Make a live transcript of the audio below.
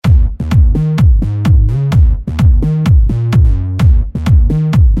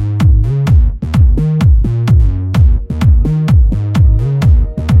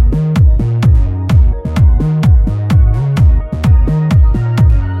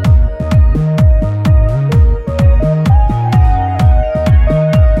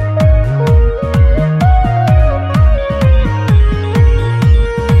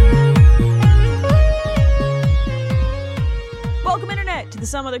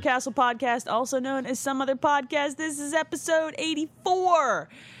Castle podcast, also known as Some Other Podcast. This is episode 84.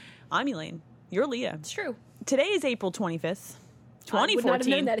 I'm Elaine. You're Leah. It's true. Today is April 25th, 2014. I would not have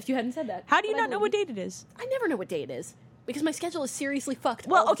known that if you hadn't said that. How do you not know what date it is? I never know what day it is. Because my schedule is seriously fucked.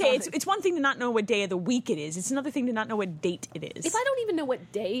 Well, all the okay, time. it's one thing to not know what day of the week it is. It's another thing to not know what date it is. If I don't even know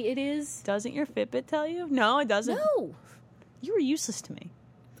what day it is... Doesn't your Fitbit tell you? No, it doesn't. No. You were useless to me.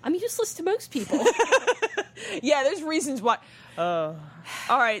 I'm useless to most people. Yeah, there's reasons why. All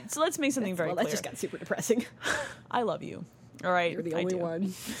right, so let's make something very clear. That just got super depressing. I love you. All right. You're the only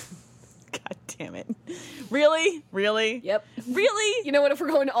one. God damn it. Really? Really? Yep. Really? You know what? If we're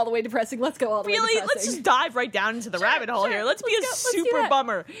going all the way depressing, let's go all the way depressing. Really? Let's just dive right down into the rabbit hole here. Let's be a super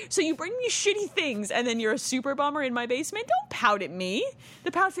bummer. So you bring me shitty things and then you're a super bummer in my basement? Don't pout at me.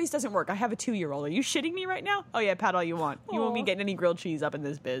 The pout face doesn't work. I have a 2-year-old. Are you shitting me right now? Oh yeah, pout all you want. You won't be getting any grilled cheese up in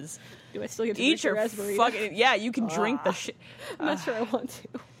this biz. Do I still get to Eat drink your your raspberry? fucking... Yeah, you can drink the shit. I'm not sure I want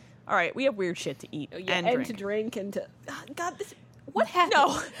to. All right, we have weird shit to eat and drink. To drink and to... God, this... What happened?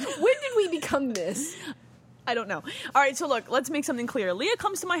 No. When did we become this? I don't know. All right, so look, let's make something clear. Leah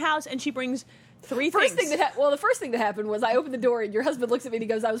comes to my house and she brings three things. The first thing that happened was I opened the door and your husband looks at me and he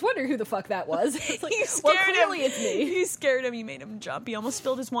goes, I was wondering who the fuck that was. It's like, well, clearly it's me. You scared him. You made him jump. He almost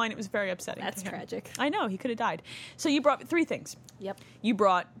spilled his wine. It was very upsetting. That's tragic. I know. He could have died. So you brought 3 things. Yep. You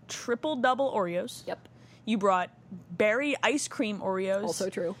brought triple double Oreos. Yep. You brought berry ice cream Oreos. Also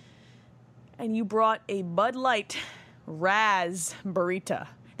true. And you brought a Bud Light Raz Burrito.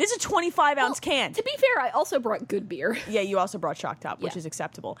 This is a 25-ounce can. To be fair, I also brought good beer. Yeah, you also brought Shock Top, which is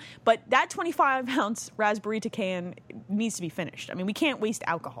acceptable. But that 25-ounce Raspberry can needs to be finished. I mean, we can't waste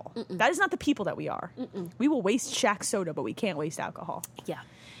alcohol. That is not the people that we are. We will waste Shack soda, but we can't waste alcohol. Yeah.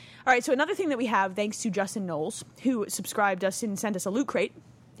 All right, so another thing that we have, thanks to Justin Knowles, who subscribed us and sent us a loot crate,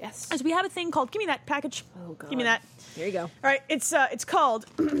 yes, is we have a thing called, give me that package. Oh, God. Give me that. Here you go. All right, it's called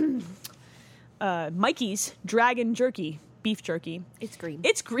Mikey's Dragon Jerky. Beef jerky. It's green.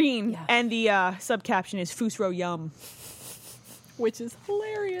 It's green, yeah. And the subcaption is Fusro Yum. Which is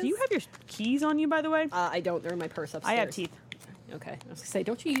hilarious. Do you have your keys on you, by the way? I don't. They're in my purse upstairs. I have teeth. Okay. I was going to say,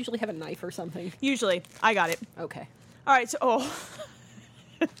 don't you usually have a knife or something? Usually. I got it. Okay. All right, so,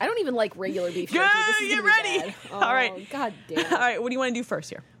 I don't even like regular beef jerky. This is get gonna ready. be bad. Oh, all right. God damn it. All right, what do you want to do first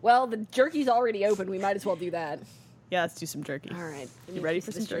here? Well, the jerky's already open. We might as well do that. Yeah, let's do some jerky. All right. You ready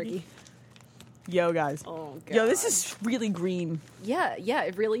for some jerky? Yo, guys. Oh, God. Yo, this is really green. Yeah,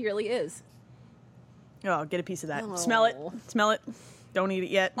 it really, really is. Oh, get a piece of that. Oh. Smell it. Smell it. Don't eat it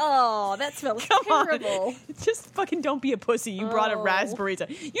yet. Oh, that smells terrible. On. Just fucking don't be a pussy. You brought a raspberry. You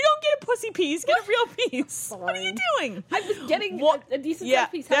don't get a pussy piece. Get a real piece. Fine. What are you doing? I was getting a decent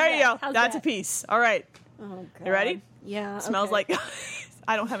sized piece. There you go. How's That's that? a piece. All right. Oh, God. You ready? Yeah. Smells okay. like...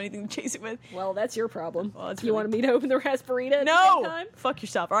 I don't have anything to chase it with. Well, that's your problem. Well, you wanted me to open the raspberry at the same time? Fuck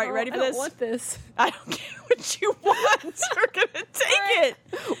yourself. All right, you ready for this? I don't want this. I don't care what you want. You're gonna take it.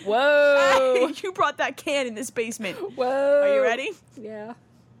 Whoa. Hey, you brought that can in this basement. Whoa. Are you ready? Yeah.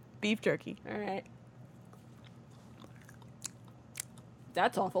 Beef jerky. All right.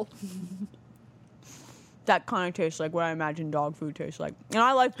 That's awful. That kind of tastes like what I imagine dog food tastes like. And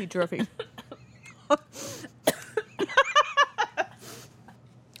I like beef jerky.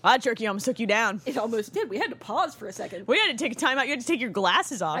 That jerky almost took you down. It almost did. We had to pause for a second. We had to take a time out. You had to take your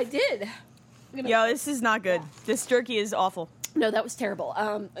glasses off. I did. Yo, this is not good. This jerky is awful. No, that was terrible.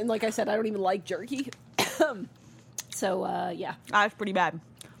 And like I said, I don't even like jerky. So, yeah. That's pretty bad.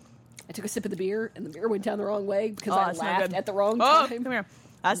 I took a sip of the beer, and the beer went down the wrong way because I that's not laughed good. at the wrong Oh, time. come here.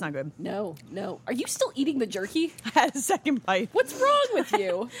 That's not good. No. Are you still eating the jerky? I had a second bite. What's wrong with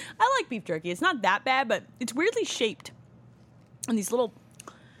you? I like beef jerky. It's not that bad, but it's weirdly shaped. And these little...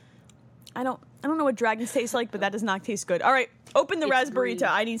 I don't know what dragons taste like, but that does not taste good. All right, open the raspberry.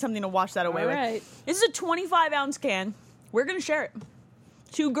 I need something to wash that away with. This is a 25-ounce can. We're going to share it.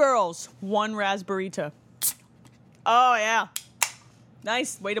 2 girls, 1 raspberry. Oh, yeah.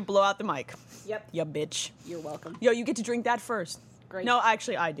 Nice way to blow out the mic. Yep. Ya bitch. You're welcome. Yo, you get to drink that first. Great. No,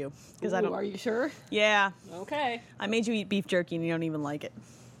 actually, I do. Because I don't. Are you sure? Yeah. Okay. I made you eat beef jerky and you don't even like it.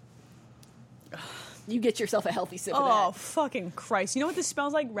 You get yourself a healthy sip of that. Oh, fucking Christ. You know what this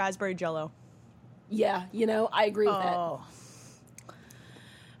smells like? Raspberry Jell-O. Yeah, I agree with Oh.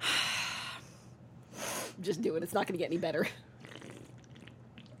 that. Just do it. It's not going to get any better.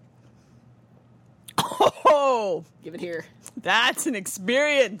 Oh! Give it here. That's an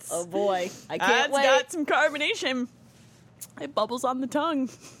experience. Oh, boy. I can't wait. Got some carbonation. It bubbles on the tongue.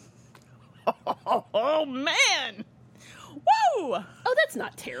 Oh, man. Woo! Oh, that's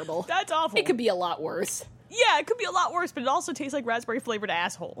not terrible. That's awful. It could be a lot worse. Yeah, it could be a lot worse, but it also tastes like raspberry-flavored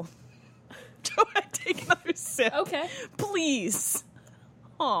asshole. Do I take another sip? Okay. Please.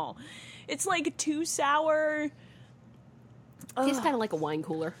 Oh, it's like too sour. Tastes kind of like a wine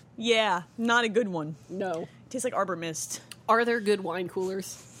cooler. Yeah, not a good one. No. Tastes like Arbor Mist. Are there good wine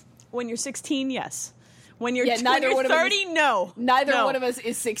coolers? When you're 16, yes. When you're, neither when one you're of 30, no. Neither No. one of us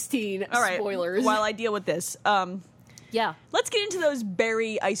is 16. All right. Spoilers. While I deal with this, Yeah. let's get into those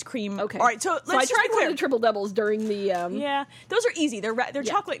berry ice cream. Okay. All right, so let's I just tried be one clear. of the triple doubles during the. Yeah, those are easy. They're yeah.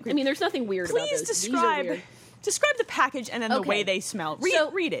 chocolate cream. I mean, there's nothing weird about Please those. These are describe weird. the package and then the Okay. way they smell.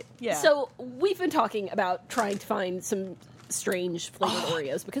 Read it. Yeah. So we've been talking about trying to find some strange flavored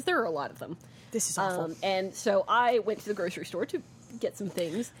Oreos because there are a lot of them. This is awful. And so I went to the grocery store to get some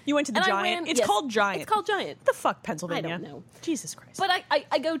things. You went to the And I Giant? It's yes, called Giant. It's called Giant. What the fuck, Pennsylvania? I don't know. Jesus Christ. But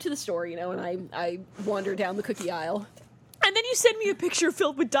I go to the store, and I wander down the cookie aisle. And then you send me a picture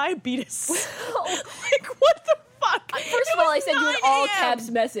filled with diabetes. Like, what the fuck? First of all, I send you an 9 all a.m. caps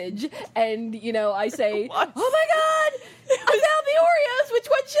message, and I say, What? "Oh my god, I found the Oreos. Which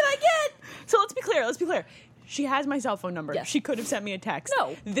one should I get?" So let's be clear. She has my cell phone number. Yes. She could have sent me a text.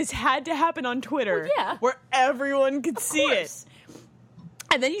 No. This had to happen on Twitter. Well, yeah. Where everyone could see course. it.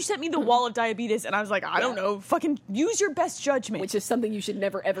 And then you sent me the wall of diabetes, and I was like, I don't know, fucking use your best judgment. Which is something you should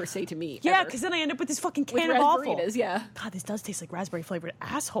never ever say to me. Yeah, ever. because then I end up with this fucking with can of awful. raspberries, yeah. God, this does taste like raspberry flavored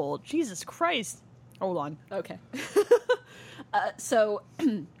asshole. Jesus Christ. Hold on. Okay. So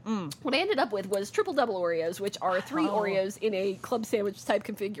what I ended up with was triple double Oreos, which are 3 Oreos in a club sandwich type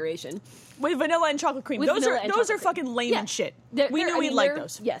configuration. With vanilla and chocolate cream. With Those vanilla are and those are chocolate cream. fucking lame Yeah. and shit. They're- We knew I we'd mean, like they're-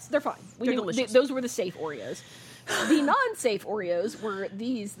 those. Yes, they're fine. They're delicious. Those were the safe Oreos. The non-safe Oreos were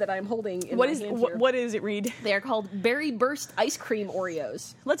these that I'm holding in What my is hand here. what does it read? They are called Berry Burst Ice Cream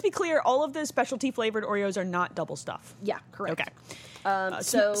Oreos. Let's be clear, all of the specialty flavored Oreos are not double stuff. Yeah, correct. Okay.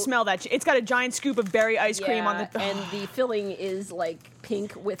 So Smell that. It's got a giant scoop of berry ice cream on the. and the filling is like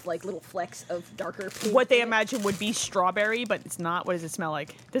pink with like little flecks of darker pink. What they in it. imagine would be strawberry, but it's not. What does it smell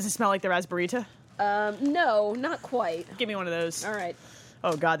like? Does it smell like the raspberry? No, not quite. Give me one of those. All right,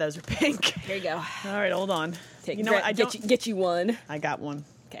 Oh God, those are pink. here you go. All right, hold on. Take You know what? I don't. get you one. I got one.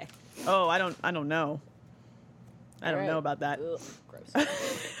 Okay. Oh, I don't know. I don't All right. know about that. Ugh, gross.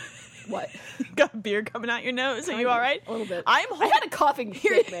 What? Got beer coming out your nose. Are you all right? A little bit. I'm. I had a coughing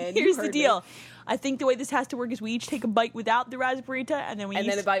fit, man. You Here's the heard me. deal. I think the way this has to work is we each take a bite without the raspberry, and then we And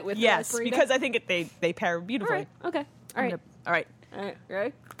each, then a bite with the yes, raspberry. because I think they pair All beautifully. right. Okay. All right. All right. All right.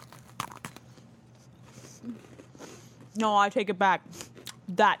 Ready? No, I take it back.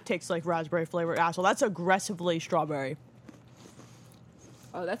 That tastes like raspberry flavored asshole. That's aggressively strawberry.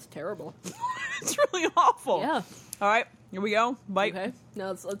 Oh, that's terrible. It's really awful. Yeah. All right, here we go. Bite. Okay.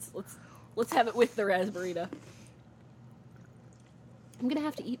 Now let's have it with the raspberry. I'm gonna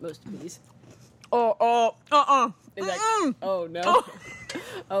have to eat most of these. Is that, oh no. Oh.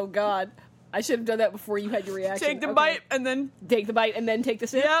 Oh God. I should have done that before you had your reaction. Take the Okay. bite and then. Take the bite and then take the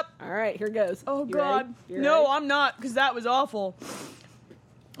sip. Yep. All right, here goes. Oh You God. ready? You No, ready? I'm not, because that was awful.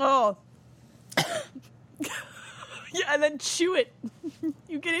 Oh. Yeah, and then chew it.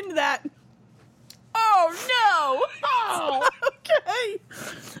 You get into that. Oh no! Oh, okay.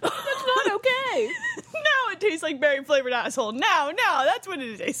 That's not okay. Now it tastes like berry flavored asshole. Now, that's what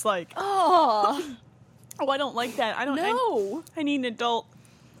it tastes like. Oh Oh, I don't like that. I don't. no! I need an adult.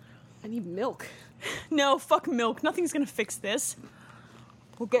 I need milk. No, fuck milk. Nothing's gonna fix this.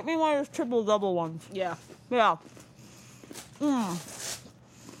 Well, get me one of those triple double ones. Yeah. Yeah.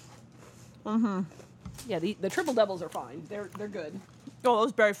 Yeah. The triple doubles are fine. They're good. Oh,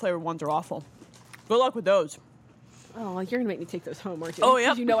 those berry flavored ones are awful. Good luck with those. Oh, you're gonna make me take those home, aren't you? Oh, yep.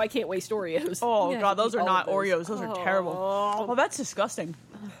 'Cause you know I can't waste Oreos. Oh I'm gonna God, have to those eat are all not of Oreos. Those are terrible. Oh, that's disgusting.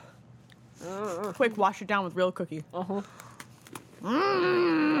 Quick, wash it down with real cookie. Uh-huh.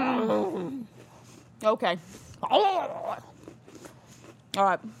 Okay. All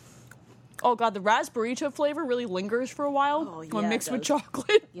right. Oh God, the raspberry flavor really lingers for a while Oh, when yeah, mixed it with does.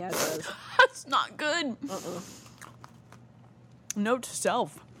 chocolate. Yeah, it does. That's not good. Note to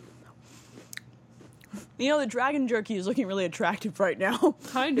self. You know, the dragon jerky is looking really attractive right now.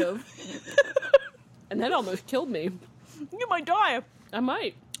 Kind of. And that almost killed me. You might die. I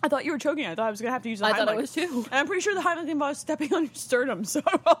might. I thought you were choking. I thought I was going to have to use the I Heimlich. thought I was too. And I'm pretty sure the Heimlich involves stepping on your sternum, so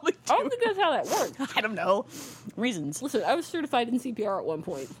I probably do. I don't think that's how that works. I don't know. Reasons. Listen, I was certified in CPR at one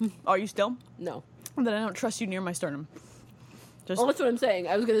point. Are you still? No. Then I don't trust you near my sternum. Just Well, that's what I'm saying.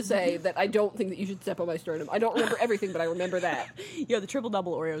 I was going to say that I don't think that you should step on my sternum. I don't remember everything, but I remember that. yeah, the triple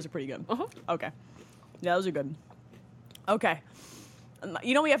double Oreos are pretty good. Uh-huh. Okay. Yeah, those are good. Okay.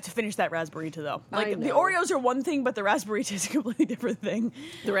 You know we have to finish that raspberry though. I Like the know. Oreos are one thing, but the raspberry is a completely different thing.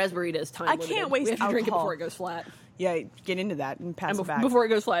 The raspberry is time I limited. can't waste We have to drink it alcohol. before it goes flat. Yeah, get into that and pass And it back. before it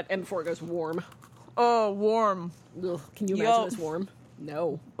goes flat and before it goes warm. Oh, warm. Ugh, can you Yo. imagine this warm?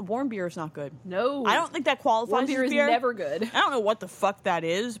 No. Warm beer is not good. No. I don't think that qualifies Warm beer as is beer. never good. I don't know what the fuck that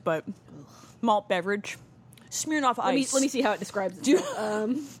is, but malt beverage. Smirnoff Ice. Let me see how it describes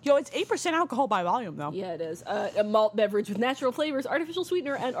itself. Yo, it's 8% alcohol by volume, though. Yeah, it is. A malt beverage with natural flavors, artificial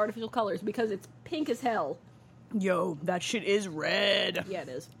sweetener, and artificial colors because it's pink as hell. Yo, that shit is red. Yeah, it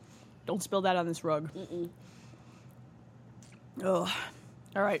is. Don't spill that on this rug. Ugh.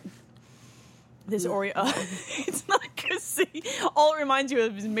 All right. This Oreo, it's not kissy. All it reminds you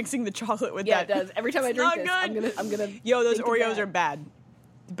of is mixing the chocolate with that. Yeah, it does. Every time I drink this, I'm gonna. Yo, those think of Oreos that. are bad.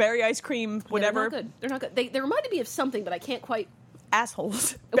 Berry ice cream, whatever. Yeah, they're not good. They reminded me of something, but I can't quite.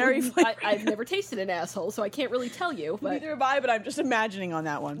 Assholes. Berry flavor. I've never tasted an asshole, so I can't really tell you. But Neither have I, but I'm just imagining on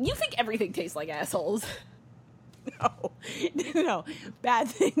that one. you think everything tastes like assholes? No. No. Bad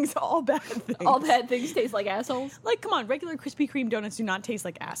things. All bad things. All bad things taste like assholes. Like, come on, regular Krispy Kreme donuts do not taste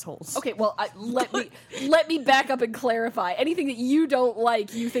like assholes. Okay, well, let me back up and clarify. Anything that you don't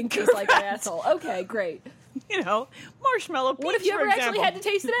like, you think tastes like an asshole. Okay, great. You know, marshmallow peeps, What if you for ever actually example. had to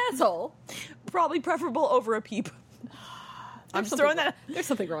taste an asshole? Probably preferable over a peep. I'm just throwing that. There's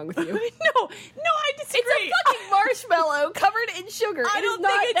something wrong with you. No, I disagree. It's a fucking marshmallow covered in sugar. I It don't is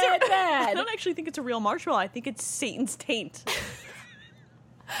not think it's that I bad. don't actually think it's a real marshmallow. I think it's Satan's taint.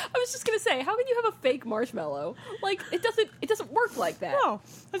 I was just gonna say, how can you have a fake marshmallow? Like it doesn't work like that. No,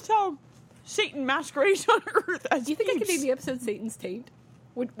 that's how Satan masquerades on Earth. As Do you think I could peeps. name the episode Satan's Taint?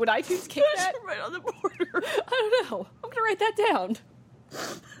 Would iTunes kick that? right on the border? I don't know. I'm gonna write that down.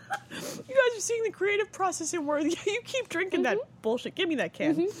 You guys are seeing the creative process in where you keep drinking that bullshit. Give me that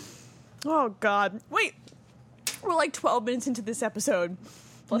can. Oh God! Wait, we're like 12 minutes into this episode.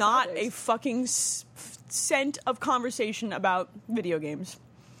 Plus Not holidays. a fucking scent of conversation about video games.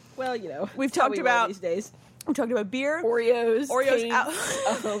 Well, you know, We've it's how talked we roll about- these days. We talked about beer, Oreos, Oreos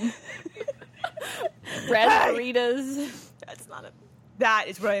Taints, raspberries, That's not a. That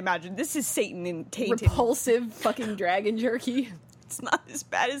is what I imagine. This is Satan in tainted. repulsive fucking dragon jerky. It's not as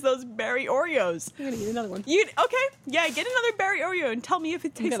bad as those berry Oreos. I'm gonna eat another one. You okay? Yeah, get another berry Oreo and tell me if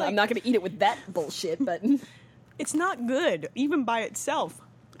it tastes like. I'm not gonna eat it with that bullshit, but It's not good, even by itself.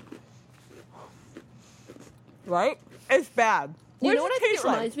 Right? It's bad. you know does what I it think taste it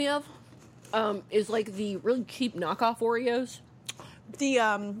like? reminds me of? Is like the really cheap knockoff Oreos. The they're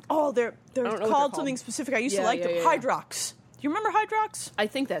know what they're called called. something specific. I used to Yeah, like yeah, them. yeah, yeah. Hydrox. Do you remember Hydrox? I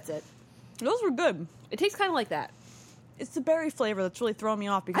think that's it. Those were good. It tastes kind of like that. It's the berry flavor that's really throwing me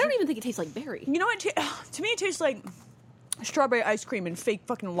off I because don't even think it tastes like berry. you know what? To me, it tastes like strawberry ice cream in fake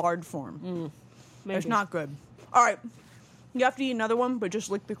fucking lard form. Maybe. It's not good. All right, you have to eat another one, but just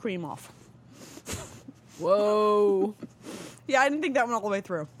lick the cream off. Whoa. Yeah, I didn't think that one all the way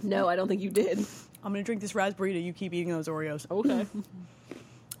through. No, I don't think you did. I'm gonna drink this raspberry. You keep eating those Oreos. Okay.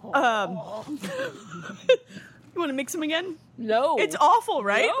 You want to mix them again? No. It's awful,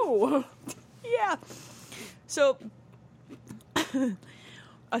 right? No. Yeah. So,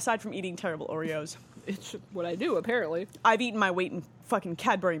 aside from eating terrible Oreos, It's what I do, apparently. I've eaten my weight in fucking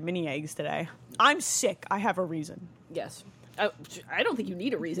Cadbury mini eggs today. I'm sick. I have a reason. Yes. I don't think you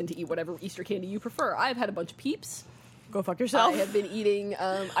need a reason to eat whatever Easter candy you prefer. I've had a bunch of Peeps. Go fuck yourself. I have been eating.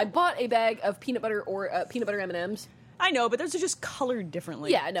 I bought a bag of peanut butter M&Ms. I know, but those are just colored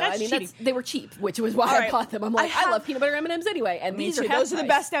differently. Yeah, no, That's I mean cheating. they were cheap, which was why All I right. bought them. I'm like, I have- love peanut butter M&Ms anyway, and Me these too. are half Those are the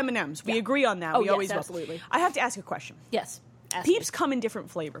price. best M&Ms. We Yeah. agree on that. Oh, we yes, always will. absolutely. I have to ask a question. Yes, ask me. Peeps come in different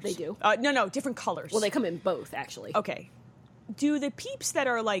flavors. They do. No, different colors. Well, they come in both, actually. Okay. Do the Peeps that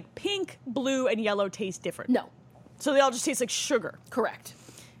are like pink, blue, and yellow taste different? No, So they all just taste like sugar. correct.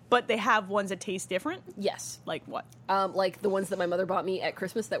 But they have ones that taste different? Yes, Like what? like the ones that my mother bought me at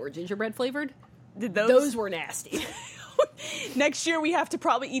Christmas that were gingerbread flavored. Did Those were nasty. Next year we have to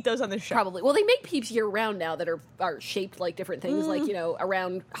probably eat those on the show. Probably. Well, they make Peeps year round now that are shaped like different things. Like, you know,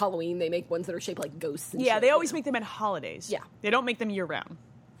 around Halloween, they make ones that are shaped like ghosts. And Yeah, shit, they you always know. make them at holidays. Yeah. They don't make them year round.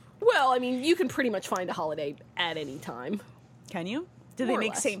 Well, I mean, you can pretty much find a holiday at any time. Can you? Do More they or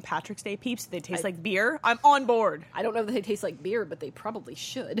make less. St. Patrick's Day Peeps? Do they taste like beer? I'm on board. I don't know that they taste like beer, but they probably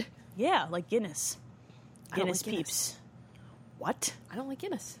should. Yeah, like Guinness. I don't Guinness like Guinness. Peeps. What? I don't like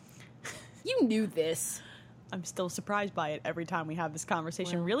Guinness. You knew this. I'm still surprised by it every time we have this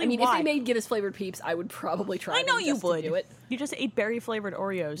conversation. Really? I mean, Why? if they made Guinness flavored Peeps, I would probably try. I know them you just to would. do it. You just ate berry flavored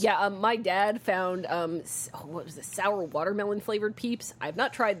Oreos. Yeah, my dad found what was it, sour watermelon flavored Peeps. I've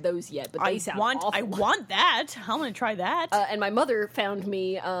not tried those yet, but they sound awful. I want that. I'm gonna try that. And my mother found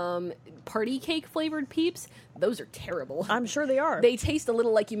me party cake flavored Peeps. Those are terrible. I'm sure they are. They taste a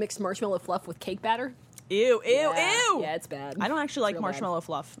little like you mixed marshmallow fluff with cake batter. Ew, Yeah. ew. Yeah, it's bad. I don't actually like real marshmallow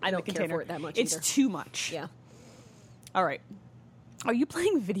fluff. I in don't the care container. for it that much It's either. too much. Yeah. All right. Are you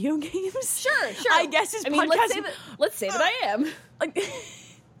playing video games? Sure. I guess it's podcast. Let's say that I am.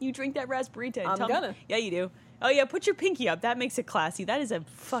 You drink that raspberry. I'm gonna. Yeah, you do. Oh, yeah, put your pinky up. That makes it classy. That is a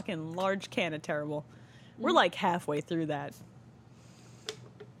fucking large can of terrible. We're like halfway through that.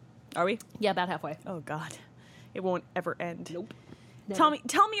 Are we? Yeah, about halfway. Oh, God. It won't ever end. Nope. Tell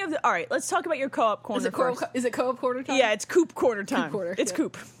me of the... All right, let's talk about your co-op corner first. Is it co-op corner time? Yeah, it's coop corner time. Coop corner. It's yeah.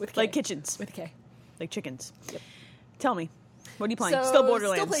 coop. With like kitchens. With a K. Like chickens. Yep. Tell me. What are you playing? So, Still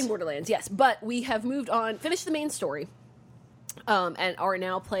Borderlands. Still playing Borderlands, yes. But we have moved on, finished the main story, and are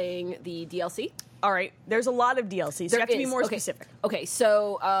now playing the DLC. All right. There's a lot of DLC, so you have to be more specific. Okay,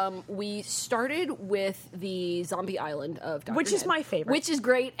 so we started with the zombie island of Dr. Which is Ned, my favorite. Which is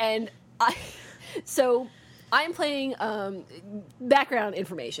great, and so I am playing, background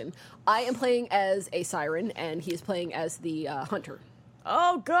information, I am playing as a siren, and he is playing as the hunter.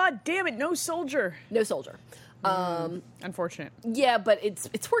 Oh, God damn it. No soldier. No soldier. Unfortunate. Yeah, but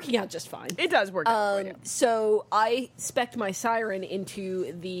it's working out just fine. It does work out. Yeah. So I spec'd my siren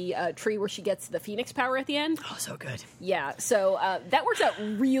into the tree where she gets the Phoenix power at the end. Oh, so good. Yeah, so that works out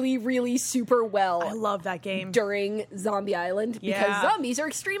really, really super well. I love that game. During Zombie Island, because zombies are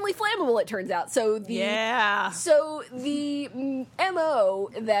extremely flammable, it turns out. So the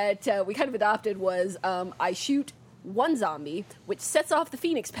MO that we kind of adopted was I shoot one zombie, which sets off the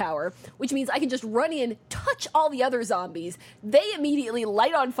Phoenix power, which means I can just run in, touch all the other zombies. They immediately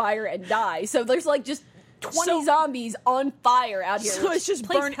light on fire and die. So there's like just 20 zombies on fire out here. So it's just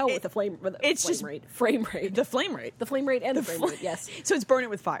burn hell with the frame. It's flame just rate. Frame rate. The flame rate. The flame rate and the frame rate. Yes. So it's burn it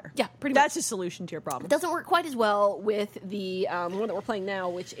with fire. Yeah, pretty much. That's a solution to your problem. It doesn't work quite as well with the one that we're playing now,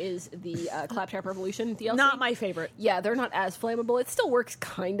 which is the Claptrap Revolution DLC. Not my favorite. Yeah, they're not as flammable. It still works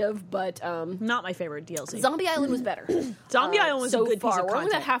kind of, but not my favorite DLC. Zombie Island was better. Zombie Island was a good piece of content. We're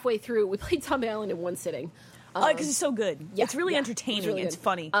only about halfway through. We played Zombie Island in one Claptrap because it's so good. Yeah, it's really entertaining. It's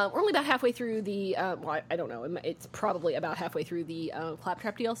funny. We're only about halfway through the. I don't know. It's probably about halfway through the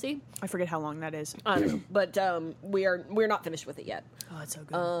Claptrap DLC. I forget how long that is. I don't know, but we're not finished with it yet. Oh, it's so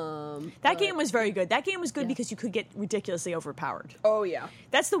good. That game was very good. That game was good because you could get ridiculously overpowered. Oh yeah,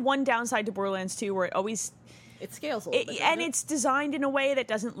 that's the one downside to Borderlands 2, where it scales a little bit. And it's designed in a way that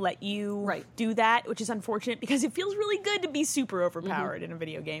doesn't let you do that, which is unfortunate because it feels really good to be super overpowered in a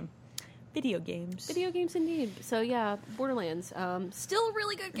video game. Video games indeed. So yeah, Borderlands, still a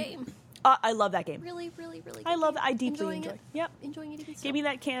really good game. I love that game. Really, really, really good. I love it. I deeply enjoy it. Yep. Enjoying it even still. Give me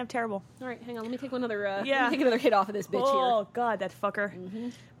that can of terrible. All right, hang on. Let me take another hit off of this bitch here. Oh God, that fucker.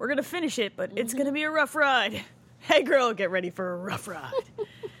 We're gonna finish it, but it's gonna be a rough ride. Hey girl, get ready for a rough ride.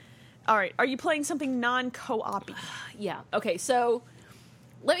 All right, are you playing something non-co-op-y? Yeah. Okay, so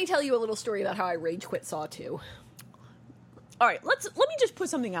let me tell you a little story about how I rage quit Saw 2. All right, let me just put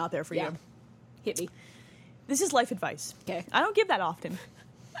something out there for you. Hit me. This is life advice. Okay. I don't give that often.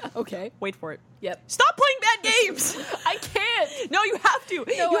 Okay. Wait for it. Yep. Stop playing bad games! I can't! No, you have to.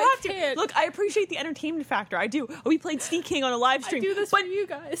 No, I can't. Look, I appreciate the entertainment factor. I do. We played Sneak King on a live stream. I do this for you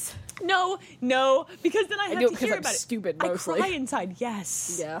guys. No, because then I have to hear about it. Stupid, mostly. I cry inside.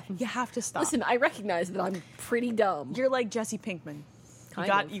 Yes. Yeah. You have to stop. Listen, I recognize that I'm pretty dumb. You're like Jesse Pinkman. You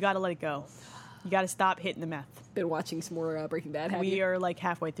got to let it go. You got to stop hitting the meth. Been watching some more Breaking Bad. We are like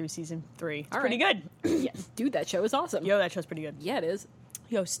halfway through season 3. It's pretty good. Yeah, dude, that show is awesome. Yo, that show's pretty good. Yeah, it is.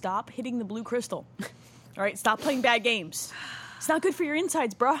 Yo, stop hitting the blue crystal. All right, stop playing bad games. It's not good for your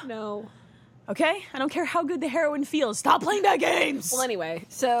insides, bruh. No. Okay? I don't care how good the heroin feels. Stop playing bad games! Well, anyway,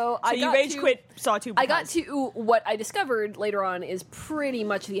 so you rage quit Saw 2. I got to what I discovered later on is pretty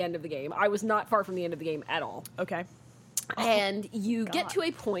much the end of the game. I was not far from the end of the game at all. Okay. And you get to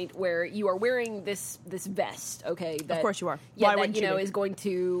a point where you are wearing this vest, okay? That, of course you are. Yeah, that is going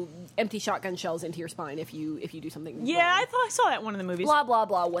to empty shotgun shells into your spine if you do something. Yeah, wrong. I thought I saw that in one of the movies. Blah blah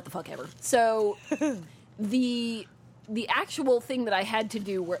blah. What the fuck ever. So the actual thing that I had to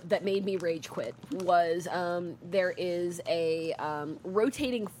do that made me rage quit was there is a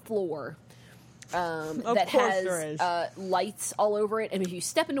rotating floor. That has lights all over it, and if you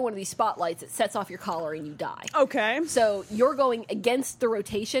step into one of these spotlights, it sets off your collar and you die. Okay. So you're going against the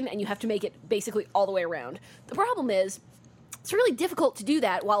rotation, and you have to make it basically all the way around. The problem is, it's really difficult to do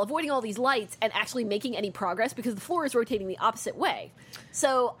that while avoiding all these lights and actually making any progress because the floor is rotating the opposite way.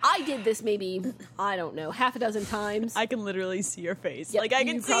 So I did this maybe, I don't know, half a dozen times. I can literally see your face. Yep, like, I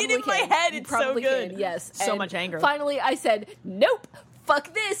can see it in my head. It's so good. Yes. So much anger. Finally, I said, nope,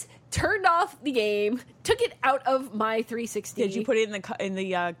 fuck this. Turned off the game, took it out of my 360. Did you put it in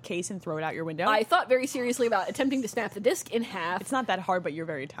the case and throw it out your window? I thought very seriously about attempting to snap the disc in half. It's not that hard, but you're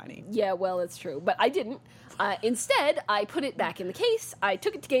very tiny. Yeah, well, it's true. But I didn't. Instead, I put it back in the case, I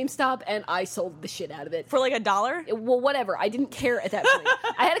took it to GameStop, and I sold the shit out of it. For like $1? Well, whatever. I didn't care at that point.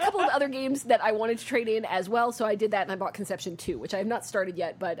 I had a couple of other games that I wanted to trade in as well, so I did that, and I bought Conception 2, which I have not started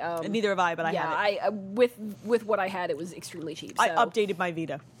yet, but... Neither have I, but I have it. I with what I had, it was extremely cheap. So I updated my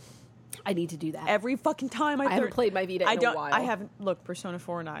Vita. I need to do that. Every fucking time I haven't played my Vita in a while. I haven't. Look, Persona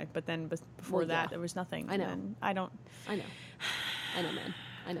 4 and I, but then before that, there was nothing. I know. And I don't. I know, man.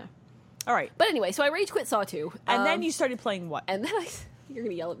 I know. All right. But anyway, so I rage quit Saw 2. And then you started playing what? And then you're going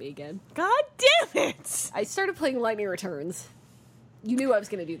to yell at me again. God damn it! I started playing Lightning Returns. You knew I was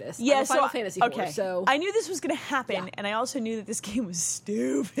going to do this. Yeah, I'm a Final Fantasy 4, okay. so... I knew this was going to happen, Yeah. and I also knew that this game was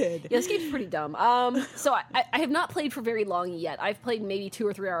stupid. Yeah, this game's pretty dumb. So I have not played for very long yet. I've played maybe 2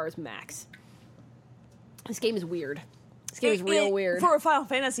 or 3 hours max. This game is weird. This game is real weird. For a Final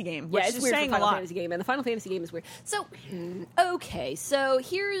Fantasy game, which Yeah, it's is weird for a saying a Final lot. Fantasy game, and the Final Fantasy game is weird. So, okay, so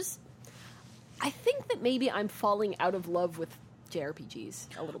here's... I think that maybe I'm falling out of love with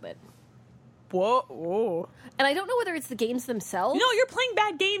JRPGs a little bit. Whoa. And I don't know whether it's the games themselves. No, you're playing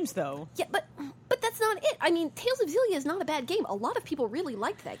bad games, though. Yeah, but that's not it. I mean, Tales of Xillia is not a bad game. A lot of people really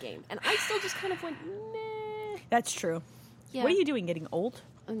liked that game, and I still just kind of went, meh. That's true. Yeah. What are you doing, getting old?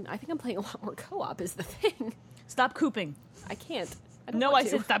 And I think I'm playing a lot more co-op is the thing. Stop cooping. I can't. I don't No, want I to.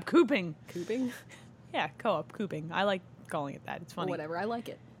 said stop cooping. Cooping? Yeah, co-op, cooping. I like calling it that. It's funny. Whatever, I like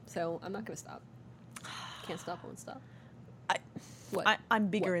it. So I'm not going to stop. Can't stop, won't stop. I, What? I'm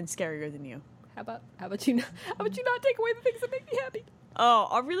bigger What? and scarier than you. How about you not take away the things that make me happy? Oh,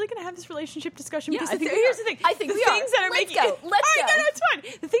 are we really going to have this relationship discussion? Yeah, Because I think we here's are. the thing. I think the we things are. that are Let's making go. Let's All right, go. no, it's fine.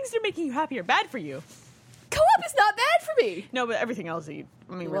 The things that are making you happy are bad for you. Co-op is not bad for me. No, but everything else, I mean,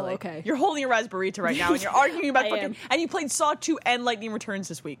 Well, really. okay. You're holding a Raspberry right now, and you're arguing about I fucking... am. And you played Saw 2 and Lightning Returns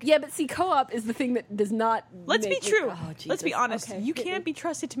this week. Yeah, but see, co-op is the thing that does not. Let's be make me- true. Oh, Let's be Jesus. honest. Okay. You can't be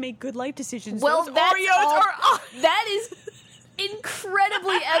trusted to make good life decisions. Well, Those that's Oreos all- are... that is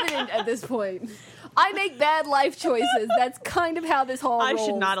incredibly evident at this point. I make bad life choices. That's kind of how this whole I rolls.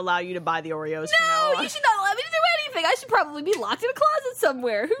 should not allow you to buy the Oreos from now No, on. you should not allow me to do anything. I should probably be locked in a closet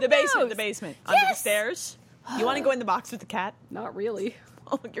somewhere. Who The basement, knows? the basement. Under the Yes! stairs. You want to go in the box with the cat? Not really.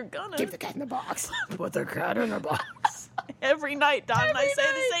 Oh, you're gonna. Keep the cat in the box. Put the cat in the box. Every night, Don and I Every say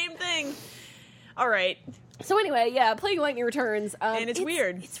night. the same thing. All right. So anyway, yeah, playing Lightning Returns. And it's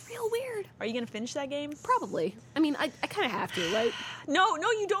weird. It's real weird. Are you going to finish that game? Probably. I mean, I kind of have to, right? No,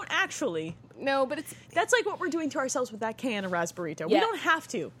 you don't actually. No, but it's... That's like what we're doing to ourselves with that can of Raspberry. We Yeah. don't have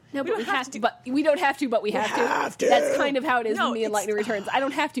to. No, but we don't have to. do- But we don't have to, but we have to. have to. That's kind of how it is No, with me and it's- Lightning Returns. I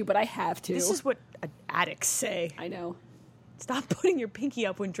don't have to, but I have to. This is what addicts say. I know. Stop putting your pinky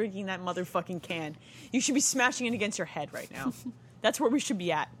up when drinking that motherfucking can. You should be smashing it against your head right now. That's where we should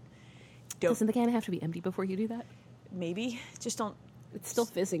be at. Dope. Doesn't the can have to be empty before you do that? Maybe. Just don't... It's still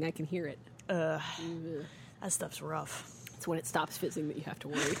fizzing. I can hear it. That stuff's rough. It's when it stops fizzing that you have to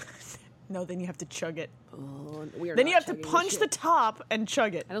worry. No, then you have to chug it. Oh, we are Then not you have to chugging this punch shit. the top and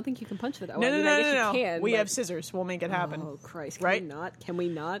chug it. I don't think you can punch that. No, no, I no, guess no. you can, We but- have scissors. We'll make it happen. Oh Christ! Can Right? we not? Can we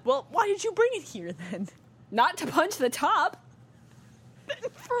not? Well, why did you bring it here then? Not to punch the top. For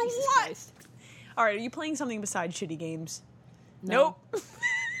Jesus what? Christ. All right, are you playing something besides shitty games? No. Nope.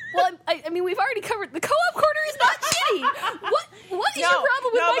 Well, I mean, we've already covered the co-op corner is not shitty. What is your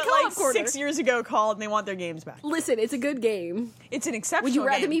problem with my but co-op like corner? 6 years ago called and they want their games back. Listen, it's a good game. It's an exceptional Would you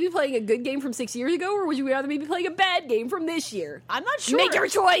rather game. me be playing a good game from 6 years ago, or would you rather me be playing a bad game from this year? I'm not sure. Make your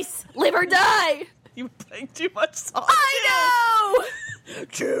choice. Live or die. You playing too much song. I know.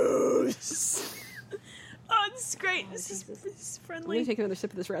 Choose. Oh, this is great. This is I'm friendly. going to take another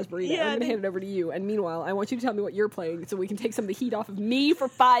sip of this raspberry. Yeah, I'm going to I hand it over to you. And meanwhile, I want you to tell me what you're playing so we can take some of the heat off of me for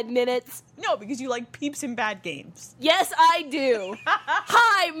 5 minutes. No, because you like peeps in bad games. Yes, I do.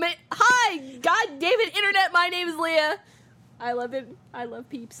 Hi, God damn it, Internet. My name is Leah. I love it. I love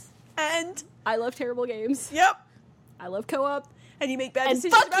peeps. And, I love terrible games. yep. I love co-op. And you make bad And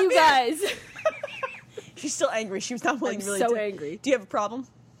decisions fuck about you me. guys. She's still angry. She was not willing I'm to really... so angry. Do you have a problem?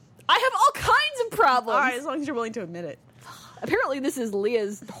 I have all kinds of problems. All right, as long as you're willing to admit it. Apparently, this is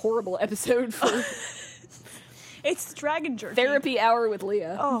Leah's horrible episode for It's dragon jerky. therapy hour with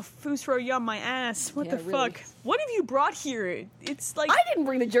Leah. Oh, Fusro yum my ass. What Yeah, the really. fuck? What have you brought here? It's like... I didn't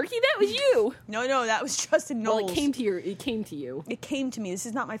bring the jerky. That was you. No, that was Justin Knowles. Well, it came to you. It came to me. This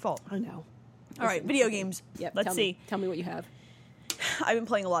is not my fault. I know. All right, video games. Yep. Let's see. Tell me what you have. I've been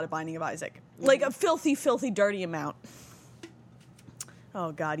playing a lot of Binding of Isaac. Like a filthy, filthy, dirty amount.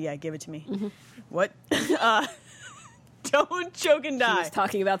 Oh, God, yeah, give it to me. What? Don't choke and He die. was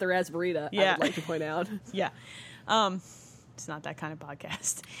talking about the Raspberita, I Yeah. would like to point out. Yeah. It's not that kind of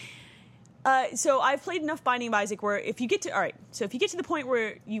podcast. So I've played enough Binding of Isaac where if you get to the point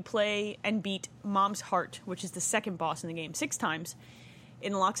where you play and beat Mom's Heart, which is the second boss in the game, 6 times, it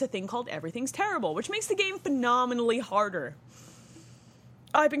unlocks a thing called Everything's Terrible, which makes the game phenomenally harder.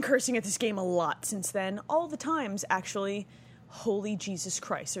 I've been cursing at this game a lot since then. All the times, actually. Holy Jesus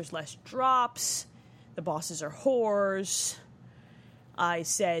Christ. There's less drops. The bosses are whores. I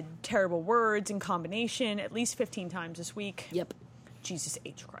said terrible words in combination at least 15 times this week. Yep. Jesus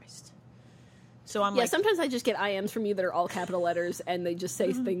H. Christ. So I'm Yeah, like... sometimes I just get IMs from you that are all capital letters, and they just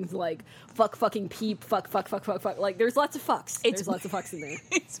say things like, fuck, fucking peep, fuck, fuck, fuck, fuck, fuck. Like, there's lots of fucks. There's lots of fucks in there.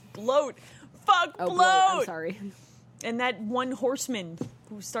 It's bloat. Fuck Oh, bloat. bloat. I'm sorry. And that one horseman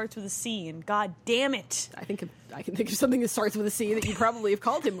who starts with a C, and god damn it. I can think of something that starts with a C that you probably have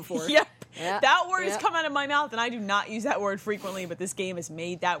called him before. Yep. Yeah. That word has Yeah. come out of my mouth, and I do not use that word frequently, but this game has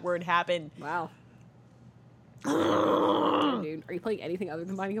made that word happen. Wow. Dude, are you playing anything other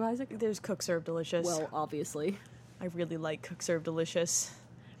than Binding of Isaac? There's Cook Serve Delicious. Well, obviously. I really like Cook Serve Delicious.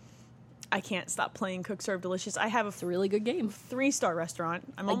 I can't stop playing Cook Serve Delicious. I have It's a really good game. 3-star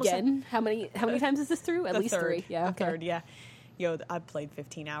restaurant. I'm almost Again? How many times is this through? At the least third. 3. Yeah, the okay. third, yeah. Yo, I've played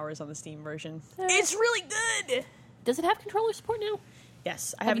 15 hours on the Steam version. It's really good! Does it have controller support now?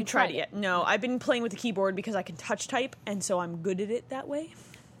 Yes, I Have haven't you tried tried it yet. No, I've been playing with the keyboard because I can touch type, and so I'm good at it that way.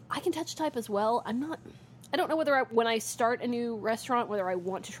 I can touch type as well. I don't know whether when I start a new restaurant, whether I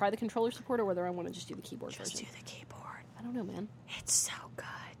want to try the controller support or whether I want to just do the keyboard Just version. do the keyboard. I don't know, man. It's so good.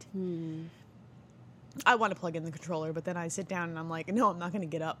 I want to plug in the controller, but then I sit down and I'm like, no, I'm not going to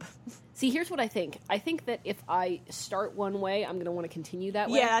get up. See, here's what I think. I think that if I start one way, I'm going to want to continue that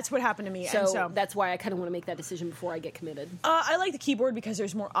way. Yeah, that's what happened to me. So, and so that's why I kind of want to make that decision before I get committed. I like the keyboard because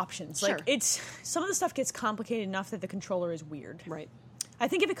there's more options. Sure. Like it's some of the stuff gets complicated enough that the controller is weird. Right. I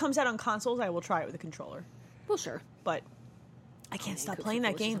think if it comes out on consoles, I will try it with a controller. Well, sure. But I can't stop Cook playing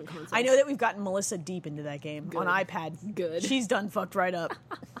that Delicious game. on consoles. I know that we've gotten Melissa deep into that game on Good. iPad. Good. She's done fucked right up.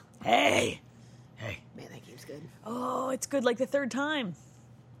 Hey. Man, that game's good. Oh, it's good like the third time.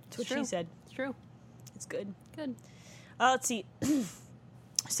 That's what It's true. she said. It's true. It's good. Good. Let's see.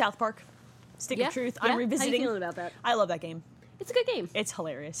 South Park. Stick Yeah. of Truth. Yeah? I'm revisiting. How you feeling about that? I love that game. It's a good game. It's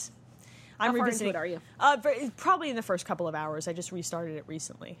hilarious. How I'm far revisiting. into it are you? Probably in the first couple of hours. I just restarted it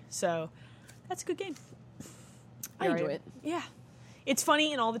recently, so that's a good game. I You're enjoy right. it. Yeah, it's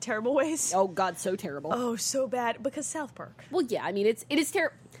funny in all the terrible ways. Oh God, so terrible. Oh, so bad because South Park. Well, yeah. I mean, it is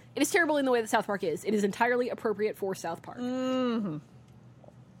terrible. It is terrible in the way that South Park is. It is entirely appropriate for South Park.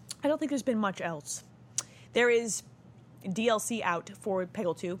 I don't think there's been much else. There is DLC out for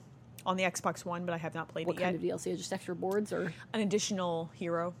Peggle 2 on the Xbox One, but I have not played What it yet. kind of DLC? Just extra boards or An additional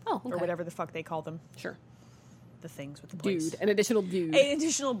hero, Oh, or okay. whatever the fuck they call them. sure, The things with the place. dude, an additional dude. An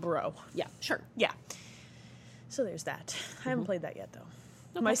additional bro. Yeah, sure. Yeah. So there's that. I haven't played that yet, though.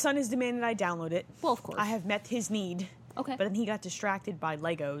 Okay. My son has demanded I download it. Well, of course. I have met his need. Okay. But then he got distracted by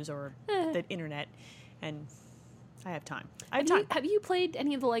Legos or the internet, and I have time. I have time. Have you played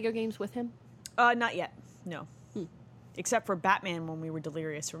any of the Lego games with him? Not yet. No. Except for Batman when we were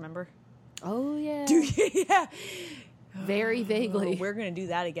delirious, remember? Oh yeah, Yeah. very vaguely. Oh, we're going to do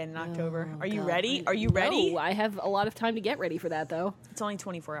that again in October. Are you God. ready? Are you ready? No, I have a lot of time to get ready for that, though. It's only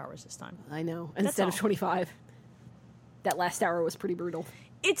 24 hours this time. I know. Instead of all. 25. That last hour was pretty brutal.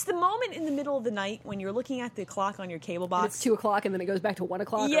 It's the moment in the middle of the night when you're looking at the clock on your cable And box. it's 2 o'clock and then it goes back to 1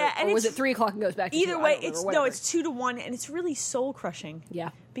 o'clock. Yeah, or and was it's- it 3 o'clock and goes back to Either 2? I way, don't remember, it's whatever. 2 to 1, and it's really soul crushing.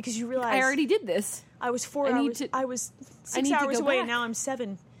 Yeah. Because you realize I already did this. I was 4 I need hours. to- I was I 6 need to hours go away, back. and now I'm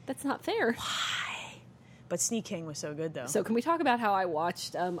 7. That's not fair. But Sneak King was so good, though. So can we talk about how I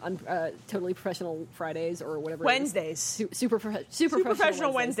watched Totally Professional Fridays or whatever? Wednesdays. It is? Super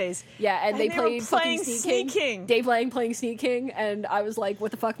Professional Wednesdays. Yeah, and they were played playing fucking Sneak King. Dave Lang playing Sneak King, and I was like,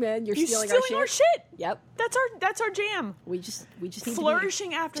 "What the fuck, man? You're You're stealing, our shit. Yep. That's our jam. We just need Flourishing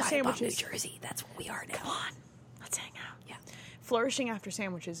to be after Giant Bomb, sandwiches. New Jersey. That's what we are now. Come on, let's hang out. Yeah. Flourishing after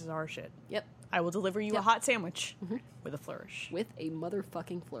sandwiches is our shit. Yep. I will deliver you a Yep. hot sandwich with a flourish. With a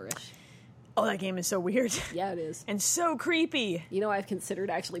motherfucking flourish. Oh, that game is so weird. Yeah, it is. And so creepy. You know, I've considered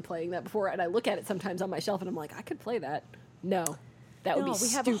actually playing that before, and I look at it sometimes on my shelf, and I'm like, I could play that. No, that would be we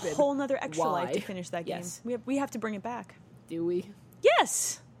have stupid. a whole nother extra life Why? to finish that game. Yes. We have to bring it back. Do we?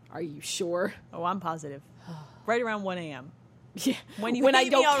 Yes. Are you sure? Oh, I'm positive. Right around 1 a.m. Yeah. When you I hate me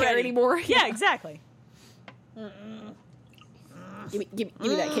don't care already. anymore. Yeah, exactly. Give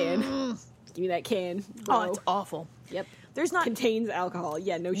me that can. Give me that can. Bro. Oh, it's awful. Yep. There's not Contains alcohol.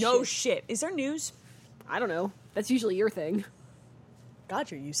 Yeah, no no shit. shit. Is there news? I don't know. That's usually your thing. God,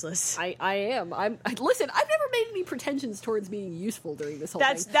 you're useless. I am. Listen, I've never made any pretensions towards being useful during this whole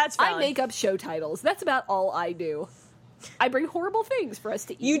thing. That's valid. I make up show titles. That's about all I do. I bring horrible things for us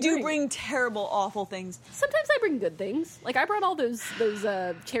to eat. You and do drink. bring terrible, awful things. Sometimes I bring good things. Like, I brought all those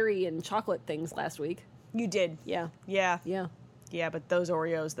cherry and chocolate things last week. You did. Yeah. Yeah. Yeah. Yeah, but those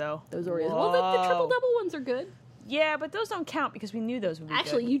Oreos, though. Those Oreos. Well, the triple-double ones are good. Yeah, but those don't count because we knew those would be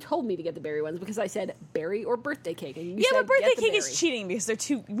Actually, good. you told me to get the berry ones because I said berry or birthday cake. And you Yeah, said, but birthday get the cake berry. is cheating because they're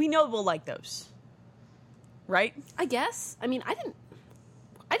too... We know we'll like those. Right? I guess. I mean, I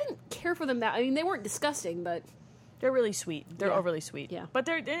didn't care for them that... I mean, they weren't disgusting, but... They're really sweet. They're Yeah. overly sweet. Yeah. But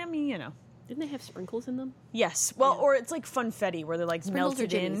I mean, you know. Didn't they have sprinkles in them? Yes. Well, or it's like funfetti where they're like Sprinkles or melted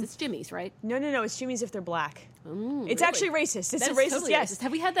Jimmy's? in. It's Jimmy's, right? No. It's Jimmy's if they're black. It's really? actually racist. It's That a is racist, totally yes. racist.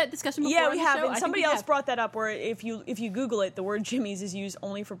 Have we had that discussion before? Yeah, on we the have. show? I And think somebody we else have. brought that up where if you Google it, the word Jimmy's is used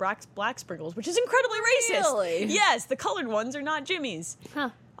only for black sprinkles, which is incredibly racist. Really? Yes, the colored ones are not Jimmy's. Huh.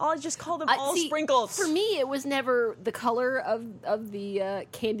 I'll just call them I- all see, sprinkles. For me, it was never the color of the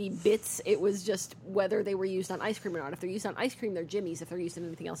candy bits. It was just whether they were used on ice cream or not. If they're used on ice cream, they're Jimmy's. If they're used on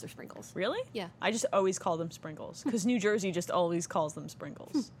anything else, they're sprinkles. Really? Yeah. I just always call them sprinkles because New Jersey just always calls them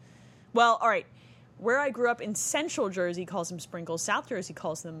sprinkles. Well, all right. Where I grew up in Central Jersey calls them sprinkles. South Jersey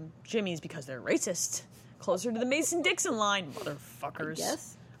calls them Jimmy's because they're racist. Closer to the Mason-Dixon line, motherfuckers.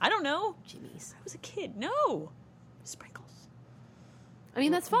 Yes. I don't know. Jimmy's. I was a kid. No. Sprinkles. I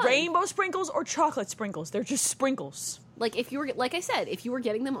mean, that's fine. Rainbow sprinkles or chocolate sprinkles. They're just sprinkles. Like, if you were, like I said, if you were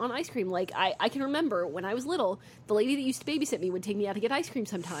getting them on ice cream, like, I can remember when I was little, the lady that used to babysit me would take me out to get ice cream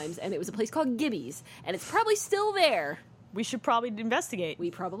sometimes, and it was a place called Gibby's, and it's probably still there. We should probably investigate.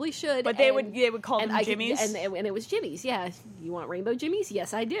 We probably should. But they would call them I could- Jimmy's? and it was Jimmy's, yeah. You want rainbow Jimmy's?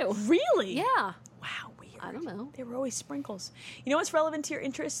 Yes, I do. Really? Yeah. Wow, weird. I don't know. They were always sprinkles. You know what's relevant to your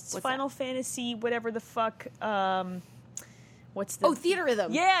interests? What's Final that? Fantasy, whatever the fuck. What's the... Oh, Theater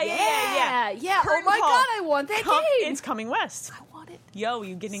Rhythm. Yeah. Yeah. Curtain Oh my call. god, I want that game. It's coming west. I want it. Yo,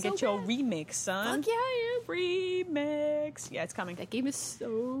 you're gonna So get your bad. remix, son. Fuck yeah, I am. Remix. Yeah, it's coming. That game is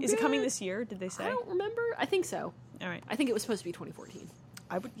so Is it coming good. this year? Did they say? I don't remember. I think so. All right. I think it was supposed to be 2014.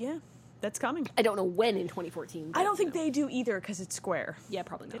 I would. Yeah, that's coming. I don't know when in 2014. I don't think you know. they do either because it's Square. Yeah,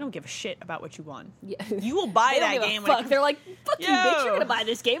 probably not. They don't give a shit about what you want. Yeah. You will buy They don't that give a game. When fuck. They're like, fuck you, bitch. Yo. You're gonna buy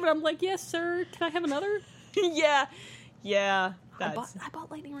this game, and I'm like, yes, sir. Can I have another? yeah. I That's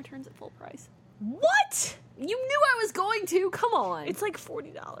bought Lightning Returns at full price. what? You knew I was going to. Come on. It's like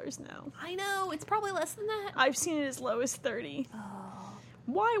 $40 now. I know. It's probably less than that. I've seen it as low as 30.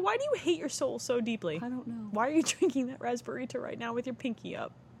 Why? Why do you hate your soul so deeply? I don't know. Why are you drinking that raspberry right now with your pinky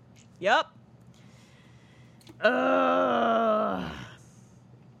up? Yup. I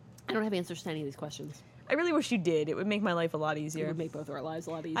don't have answers to any of these questions. I really wish you did. It would make my life a lot It easier. would make both of our lives a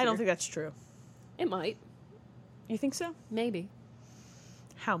lot easier. I don't think that's true. it might. You think so? Maybe.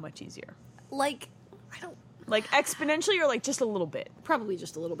 How much easier? Like, I don't. Like exponentially or like just a little bit? Probably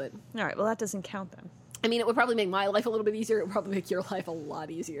just a little bit. All right, well, that doesn't count then. I mean, it would probably make my life a little bit easier. It would probably make your life a lot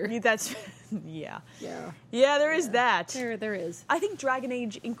easier. That's, yeah. Yeah. Yeah, there is that. There is. I think Dragon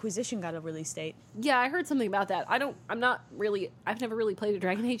Age Inquisition got a release date. Yeah, I heard something about that. I've never really played a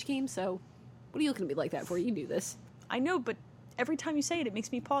Dragon Age game, so what are you looking at me like that for? You do this. I know, but every time you say it, it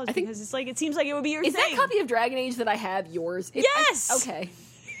makes me pause I think- because it's like, it seems like it would be your Is thing. that copy of Dragon Age that I have yours? Yes! Okay.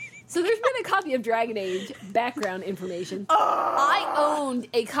 So there's been a copy of Dragon Age background information. I owned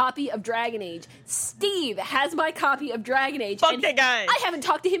a copy of Dragon Age. Steve has my copy of Dragon Age. Fuck and that guy. I haven't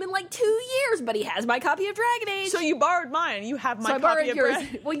talked to him in like 2 years, but he has my copy of Dragon Age. So you borrowed mine. You have my So I copy borrowed of yours.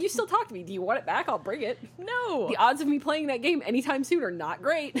 Dragon. Well, you still talk to me. Do you want it back? I'll bring it. No. The odds of me playing that game anytime soon are not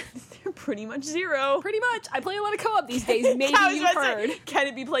great. They're pretty much zero. Pretty much. I play a lot of co-op these days. Maybe I was you've about to say, heard. can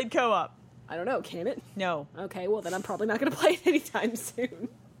it be played co-op? I don't know. Can it? No. Okay, well then I'm probably not going to play it anytime soon.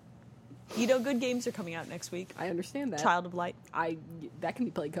 You know, good games are coming out next week. I understand that. Child of Light. That can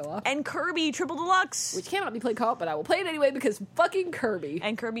be played co-op. And Kirby Triple Deluxe. Which cannot be played co-op, but I will play it anyway because fucking Kirby.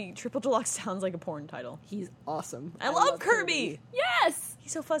 And Kirby Triple Deluxe sounds like a porn title. He's awesome. I love Kirby. Yes!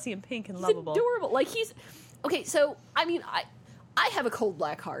 He's so fuzzy and pink and He's lovable. adorable. Like, he's... Okay, so, I mean, I have a cold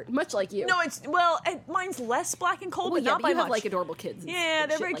black heart, much like you. No, it's, well, mine's less black and cold, well, but yeah, not but by you have, much. like, adorable kids. And Yeah,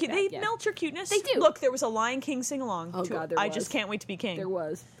 they're shit very like cute. that, They yeah. melt your cuteness. They do. Look, there was a Lion King sing-along. Oh, God, there I was. just can't wait to be king. There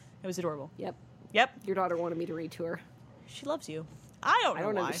was. It was adorable. Yep. Yep. Your daughter wanted me to read to her. She loves you. I don't know I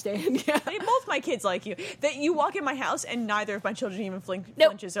don't why. understand. Yeah. Both my kids like you. That you walk in my house and neither of my children even Nope.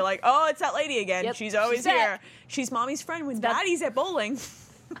 flinches. They're like, "Oh, it's that lady again. Yep, She's always she's here. back. She's mommy's friend when that- daddy's at bowling."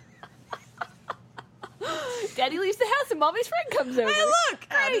 Daddy leaves the house and mommy's friend comes over. Hey, look!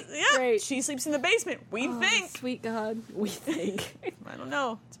 Great. Yeah, Great. she sleeps in the basement. We Oh, think. Sweet God. We think. I don't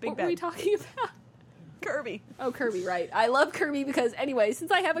know. It's a big What bed. were we talking about? Kirby. Oh, Kirby, right. I love Kirby because, anyway,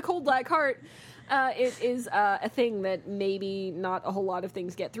 since I have a cold black heart, it is a thing that maybe not a whole lot of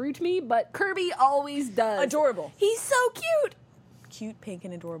things get through to me, but Kirby always does. Adorable. He's so cute. Cute, pink,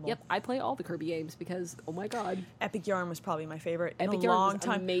 and adorable. Yep, I play all the Kirby games because, oh my god. Epic Yarn was probably my favorite Epic in a Yarn long was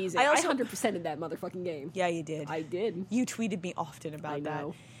time. amazing. I I also 100%ed that motherfucking game. Yeah, you did. I did. You tweeted me often about I that.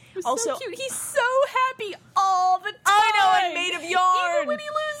 know. He's Also, so cute. He's so happy all the time. I know, and made of yarn. Even when he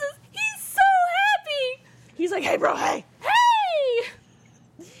loses, he's so happy. He's like, hey, bro, hey. Hey!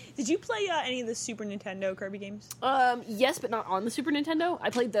 Did you play any of the Super Nintendo Kirby games? Yes, but not on the Super Nintendo.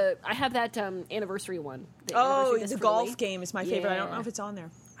 I have that anniversary one. The anniversary disc for golf Wii. game is my favorite. I don't Yeah. know if it's on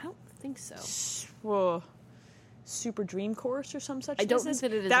there. I don't think so. Whoa. Super Dream Course or some such. I don't thing think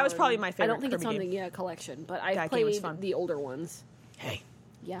that it is. That was on- probably my favorite. I don't think Kirby it's on game. the collection, but That I've game was played fun. the older ones. Hey,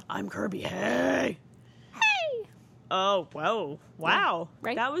 Yeah. I'm Kirby. Hey. Hey! Oh, whoa. Wow.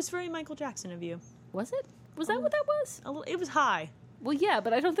 right? That was very Michael Jackson of you. Was it? Was that what that was? A little, it was high. Well, yeah,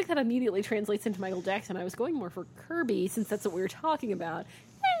 but I don't think that immediately translates into Michael Jackson. I was going more for Kirby, since that's what we were talking about.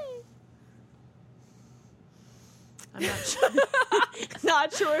 Hey! I'm not sure.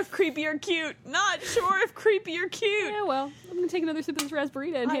 Not sure if creepy or cute. Not sure if creepy or cute. Yeah, well, I'm going to take another sip of this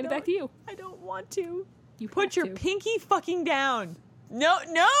raspberry and hand it back to you. I don't want to. You Put have your to. pinky fucking down. No.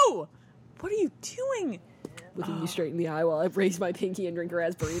 What are you doing? Looking you straight in the eye while I raise my pinky and drink a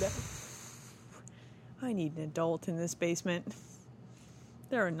raspberry. I need an adult in this basement.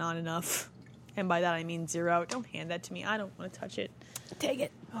 There are not enough. And by that I mean 0. Don't hand that to me. I don't want to touch it. Take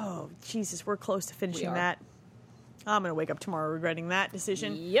it. Oh, Jesus, we're close to finishing are. that. I'm going to wake up tomorrow regretting that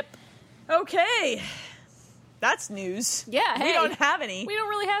decision. Yep. Okay. That's news. Yeah, We hey. don't have any. We don't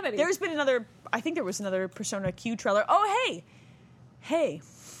really have any. There's been another, I think there was another Persona Q trailer. Oh, hey. Hey.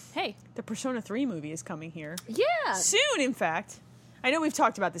 The Persona 3 movie is coming here. Yeah. Soon, in fact. I know we've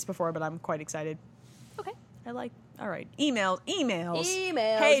talked about this before, but I'm quite excited. Okay. All right. Emails. Hey,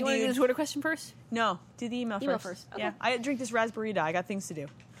 Hey, you want to do dude. the Twitter question first? No, do the email Email first. first. Okay. Yeah, I drink this raspberry. I got things to do.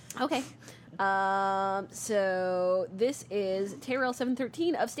 Okay. So this is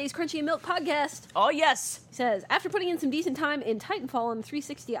Terrell713 of Stays Crunchy and Milk podcast. Oh, yes. He says, after putting in some decent time in Titanfall on the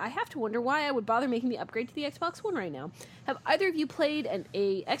 360, I have to wonder why I would bother making the upgrade to the Xbox One right now. Have either of you played an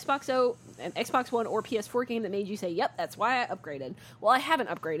Xbox One or PS4 game that made you say, yep, that's why I upgraded? Well, I haven't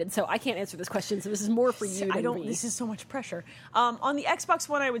upgraded, so I can't answer this question, so this is more for you than me. This is so much pressure. On the Xbox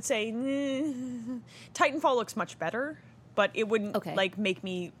One, I would say Titanfall looks much better, but it wouldn't make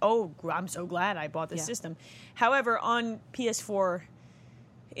me, I'm so glad I bought this system. However, on PS4,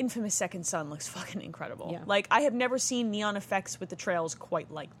 Infamous Second Son looks fucking incredible. Yeah. Like, I have never seen neon effects with the trails quite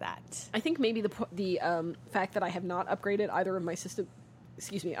like that. I think maybe the fact that I have not upgraded either of my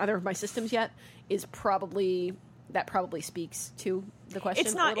systems yet is probably speaks to the question.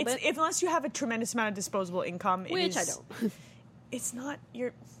 It's not. a little bit. Unless you have a tremendous amount of disposable income, Which I don't. It's not.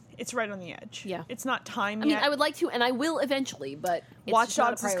 It's right on the edge. Yeah. It's not time I mean, yet. I would like to, and I will eventually, but it's Watch just not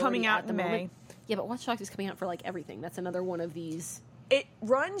a Dogs is priority coming out at the in May. moment. Yeah, but Watch Dogs is coming out for like everything. That's another one of these. It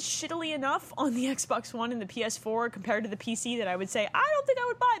runs shittily enough on the Xbox One and the PS4 compared to the PC that I would say I don't think I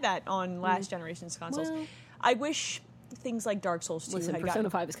would buy that on last generation's consoles. Well, I wish things like Dark Souls 2 listen, had Persona gotten...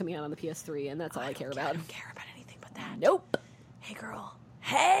 5 is coming out on the PS3, and that's all I care about. I don't care about anything but that. Nope. Hey, girl.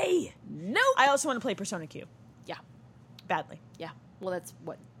 Hey! Nope. I also want to play Persona Q. Yeah. Badly. Yeah. Well, that's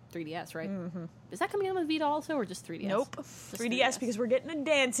what 3DS, right? Mm-hmm. Is that coming out on the Vita also, or just 3DS? Nope. Just 3DS because we're getting a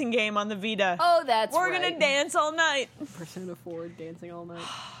dancing game on the Vita. Oh, that's We're right. gonna dance all night. Persona 4 dancing all night.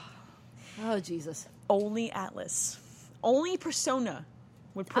 Oh, Jesus. Only Atlas. Only Persona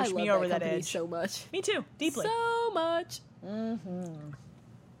would push I me love over that company edge. so much. Me too. Deeply. So much.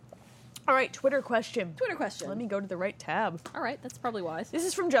 All right, Twitter question. Twitter question. Let me go to the right tab. All right, that's probably wise. This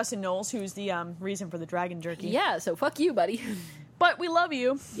is from Justin Knowles, who's the reason for the dragon jerky. Yeah, so fuck you, buddy. But we love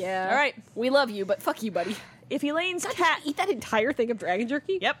you. Yeah. All right. We love you, but fuck you, buddy. If Elaine's God, cat... did you eat that entire thing of dragon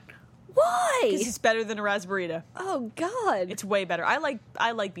jerky? Yep. Why? Because it's better than a raspberry. Oh, God. It's way better. I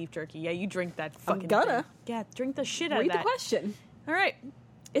like beef jerky. Yeah, you drink that fucking gonna. thing. Yeah, drink the shit out Read of that. the question. All right.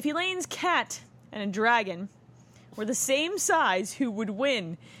 If Elaine's cat and a dragon were the same size, who would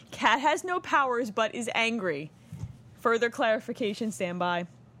win? Cat has no powers but is angry. Further clarification, stand by.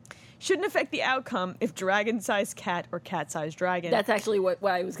 Shouldn't affect the outcome if dragon-sized cat or cat-sized dragon. That's actually what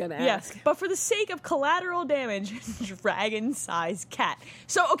I was going to ask. Yes, but for the sake of collateral damage, dragon-sized cat.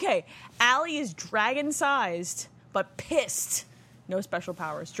 So, okay, Allie is dragon-sized, but pissed. No special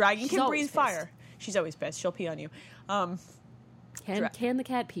powers. Dragon She's can always breathe pissed. fire. She's always pissed. She'll pee on you. Can the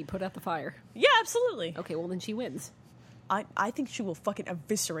cat pee put out the fire? Yeah, absolutely. Okay, well, then she wins. I think she will fucking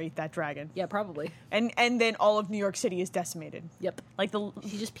eviscerate that dragon. Yeah, probably. And then all of New York City is decimated. Yep. Like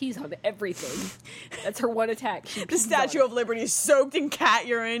She just pees on everything. That's her one attack. the Statue of Liberty is soaked in cat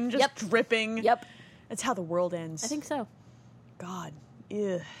urine, just dripping. Yep. That's how the world ends. I think so. God.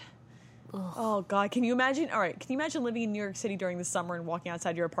 Ew. Oh, God. Can you imagine? All right. Can you imagine living in New York City during the summer and walking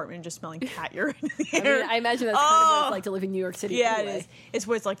outside your apartment and just smelling cat urine in the I air? mean, I imagine that's kind of what it's like to live in New York City. Yeah, anyway. it is. It's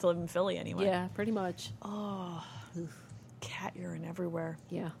what it's like to live in Philly anyway. Yeah, pretty much. Oh, cat urine everywhere.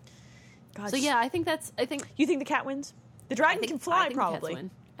 Yeah. God. So yeah, I think. You think the cat wins? The dragon can fly, I think probably. The cats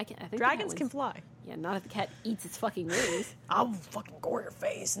win. I think Dragons the cat can wins. fly. Yeah, not if the cat eats its fucking wings. I'll fucking gore your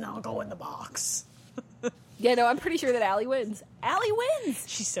face and I'll go in the box. Yeah, no, I'm pretty sure that Allie wins. Allie wins.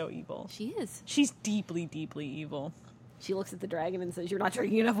 She's so evil. She is. She's deeply, deeply evil. She looks at the dragon and says, "You're not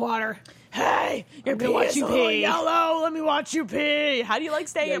drinking enough water." Hey, you're gonna watch you pee. Yellow, let me watch you pee. How do you like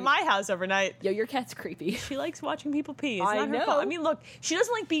staying at my house overnight? Yo, your cat's creepy. She likes watching people pee. It's I not her know. fault. I mean, look, she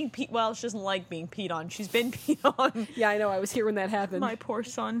doesn't like being peed. Well, she doesn't like being peed on. She's been peed on. Yeah, I know. I was here when that happened. My poor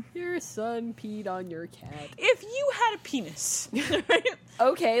son. Your son peed on your cat. If you had a penis, right?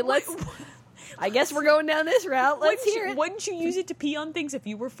 Okay, let's. I guess we're going down this route. Let's Wouldn't hear you, it. Wouldn't you use it to pee on things if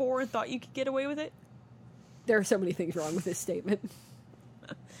you were 4 and thought you could get away with it? There are so many things wrong with this statement.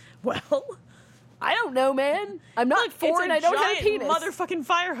 Well, I don't know, man. I'm not 4 and I don't have a penis. Motherfucking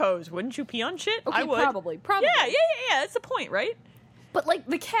fire hose. Wouldn't you pee on shit? Okay, I would. probably. Yeah. That's the point, right? But like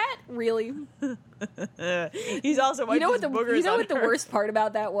the cat, really. He's also You know what the worst part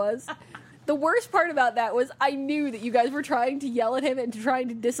about that was? The worst part about that was I knew that you guys were trying to yell at him and trying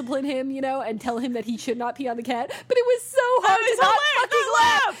to discipline him, and tell him that he should not pee on the cat. But it was so hard to not fucking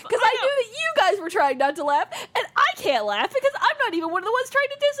laugh because I knew that you guys were trying not to laugh, and I can't laugh because I'm not even one of the ones trying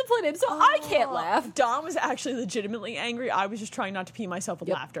to discipline him, so I can't laugh. Dom was actually legitimately angry. I was just trying not to pee myself with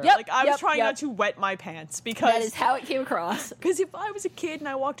laughter. Yep. I was trying not to wet my pants because That is how it came across. Because if I was a kid and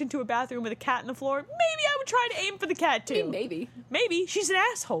I walked into a bathroom with a cat on the floor, maybe I would try to aim for the cat too. I mean, maybe. Maybe she's an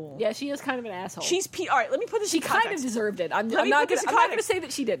asshole. Yeah, she is kind of an asshole. She's pee. All right, let me put this. She in kind context. of deserved it. I'm Let me not put this going in to context. say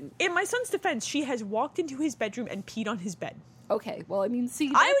that she didn't. In my son's defense, she has walked into his bedroom and peed on his bed. Okay, well, I mean,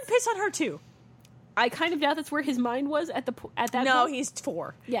 see, I would piss on her too. I kind of doubt that's where his mind was at that No, point. he's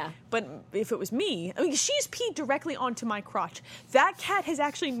 4. Yeah. But if it was me, I mean, she's peed directly onto my crotch. That cat has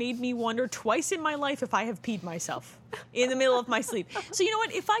actually made me wonder twice in my life if I have peed myself in the middle of my sleep. So you know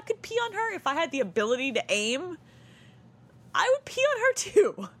what? If I could pee on her, if I had the ability to aim, I would pee on her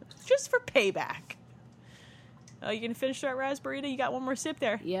too, just for payback. Oh, you gonna finish that raspberry? You got one more sip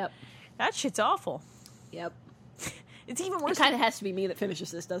there. Yep. That shit's awful. Yep. It's even worse. It kind of has to be me that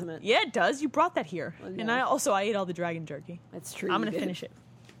finishes this, doesn't it? Yeah, it does. You brought that here, Well, and yeah. I ate all the dragon jerky. That's true. I'm you gonna did. finish it.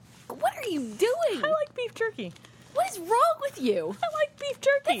 What are you doing? I like beef jerky. What is wrong with you? I like beef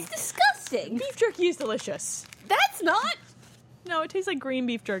jerky. That's disgusting. Beef jerky is delicious. That's not. No, it tastes like green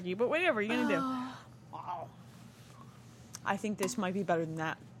beef jerky, but whatever you're gonna do. Wow. I think this might be better than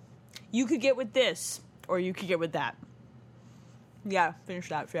that. You could get with this, or you could get with that. Yeah, finish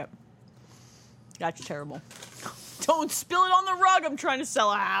that shit. That's terrible. Don't spill it on the rug. I'm trying to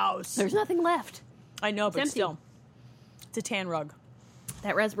sell a house. There's nothing left. I know, but empty. still. It's a tan rug.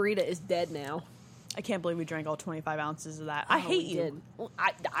 That raspberry is dead now. I can't believe we drank all 25 ounces of that. I Oh, hate we you. did. Well,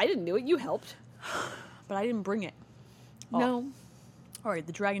 I didn't do it. You helped. But I didn't bring it. Oh. No. All right,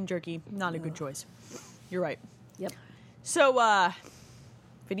 the dragon jerky, not a good choice. You're right. Yep. So,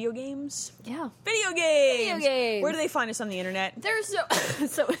 video games? Yeah. Video games! Video games. Where do they find us on the internet? There's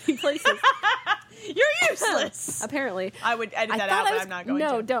so many places. You're useless! Apparently. I would edit that out, but I'm not going to.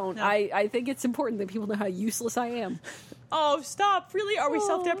 No, don't. No. I think it's important that people know how useless I am. Oh, stop. Really? Are we Oh.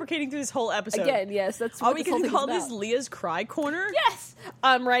 self-deprecating through this whole episode? Again, yes, that's Are what we this whole going to thing call is this about. Leah's Cry Corner? Yes!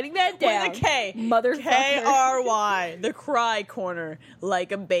 I'm writing that down. With a K. Motherfucker. K-R-Y. The Cry Corner.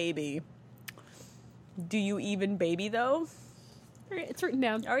 Like a baby. Do you even baby, though? It's written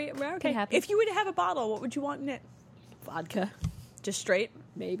down. Are you? Okay. happen. If you were to have a bottle, what would you want in it? Vodka. Just straight?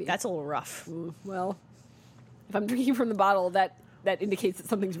 Maybe. That's a little rough. Well, if I'm drinking from the bottle, that indicates that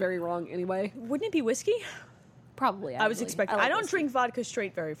something's very wrong anyway. Wouldn't it be whiskey? Probably. I was actually. expecting. like I don't whiskey. drink vodka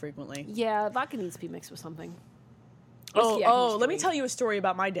straight very frequently. Yeah, vodka needs to be mixed with something. Oh, Whiskey I can just let me drink. tell you a story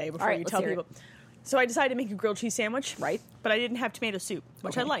about my day before All right, you let's tell hear people. So I decided to make a grilled cheese sandwich. Right. But I didn't have tomato soup,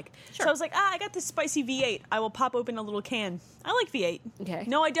 which I Okay. like. Sure. So I was like, I got this spicy V8. I will pop open a little can. I like V8. Okay.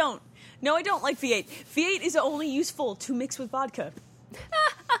 No, I don't. No, I don't like V8. V8 is only useful to mix with vodka.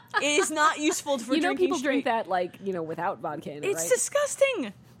 It is not useful for You know, drinking people straight. drink that without vodka in it, It's right?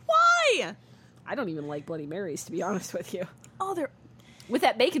 disgusting. Why? I don't even like Bloody Marys, to be honest with you. Oh, they're... With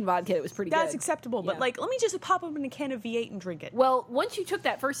that bacon vodka, it was pretty good. That's acceptable. But, Yeah. like, let me just pop open a can of V8 and drink it. Well, once you took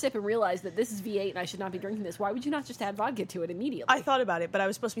that first sip and realized that this is V8 and I should not be drinking this, why would you not just add vodka to it immediately? I thought about it, but I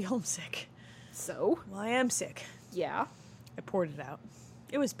was supposed to be homesick. So? Well, I am sick. Yeah. I poured it out.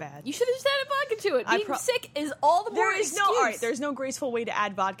 It was bad. You should have just added vodka to it. Being sick is all the more There is excuse. no, all right, there's no graceful way to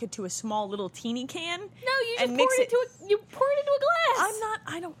add vodka to a small little teeny can. No, you just and pour mix it into a glass.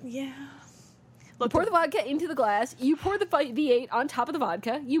 I don't, yeah. You pour the vodka into the glass, you pour the V8 on top of the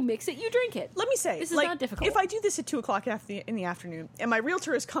vodka, you mix it, you drink it. Let me say, this is like, not difficult. if I do this at 2 o'clock in the afternoon, and my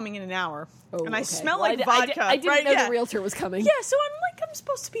realtor is coming in an hour, and I okay. smell Well, like vodka, I didn't right? know Yeah. the realtor was coming. Yeah, so I'm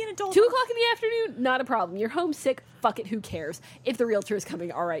supposed to be an adult. 2 o'clock in the afternoon, not a problem. You're homesick, fuck it, who cares? If the realtor is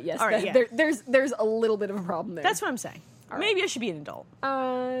coming, all right, yes. All right, yeah. There's a little bit of a problem there. That's what I'm saying. All right. Maybe I should be an adult.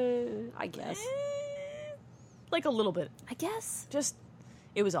 I guess. Like a little bit. I guess. Just,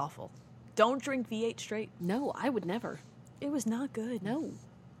 it was awful. Don't drink V8 straight. No, I would never. It was not good. No.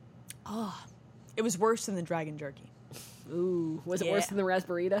 Oh, it was worse than the dragon jerky. Ooh, was it worse than the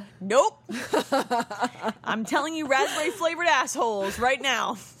raspberry? Nope. I'm telling you, raspberry flavored assholes right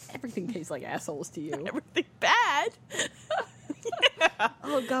now. Everything tastes like assholes to you. Everything bad. Yeah.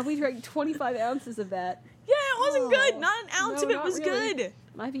 Oh god, we drank 25 ounces of that. Yeah, it wasn't good. Not an ounce No, of it not was really. good.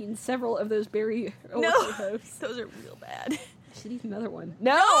 I've eaten several of those berry No, Oreos. those are real bad. I should eat another one.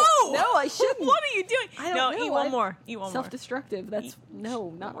 No, I shouldn't. What are you doing? I don't know. Eat one more. Eat one more. Self-destructive. That's Eat no,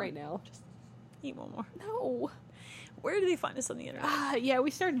 not more. right now. Just eat one more. No. Where do they find us on the internet? Yeah,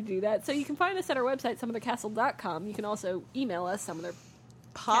 we started to do that. So you can find us at our website, someothercastle.com. You can also email us,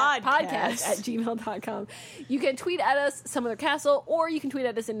 Podcast at gmail.com. You can tweet at us, someothercastle, or you can tweet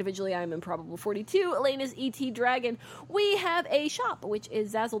at us individually. I'm Improbable42. Elaine is ET Dragon. We have a shop, which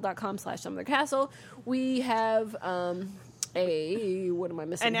is zazzle.com/someothercastle. We have what am I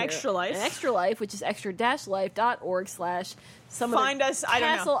missing An here? Extra Life. An Extra Life, which is extra-life.org/some Find us, I don't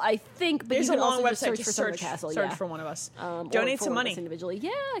know. Castle, I think, but There's you a can long also website. just search Just for search, Some Other Castle. search for one of us. Or Donate for some one of money. us individually.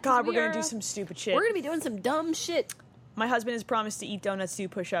 Yeah, 'cause God, we're we going are, to do some stupid shit. We're going to be doing some dumb shit. My husband has promised to eat donuts, do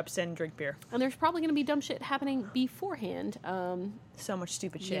push-ups, and drink beer. And there's probably going to be dumb shit happening beforehand. So much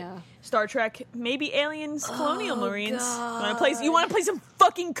stupid shit. Yeah. Star Trek, maybe aliens, colonial marines. God. You want to play some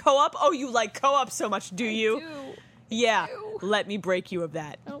fucking co-op? Oh, you like co-op so much, do you? Ew. Yeah. Ew. Let me break you of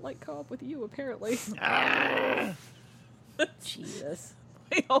that. I don't like co-op with you, apparently. Jesus.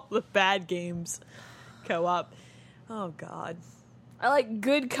 Play all the bad games. Co-op. Oh, God. I like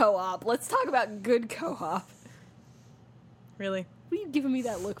good co-op. Let's talk about good co-op. Really? What are you giving me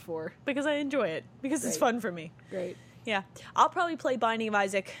that look for? Because I enjoy it. Because it's Great. fun for me. Great. Yeah. I'll probably play Binding of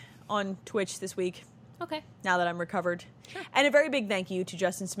Isaac on Twitch this week, Okay. now that I'm recovered. Sure. And a very big thank you to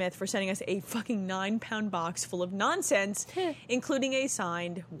Justin Smith for sending us a fucking 9-pound box full of nonsense, including a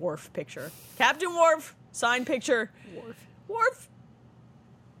signed Worf picture. Captain Worf, signed picture. Worf.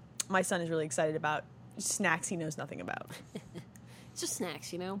 My son is really excited about snacks he knows nothing about. It's just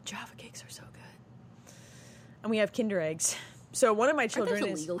snacks, you know? Java cakes are so good. And we have Kinder eggs. So one of my Aren't children those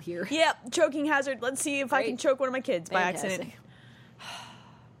is illegal here? Yeah, choking hazard. Let's see if I can Great. choke one of my kids by Fantastic. accident.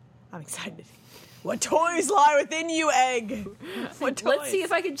 I'm excited. What toys lie within you, egg? What toys? Let's see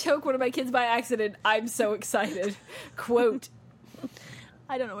if I can choke one of my kids by accident. I'm so excited. Quote.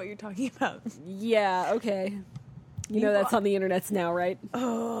 I don't know what you're talking about. Yeah, okay. You know that's on the internets now, right?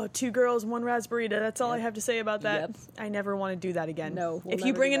 Oh, 2 girls, 1 raspberry. That's all I Yep. have to say about that. Yep. I never want to do that again. No, we'll if you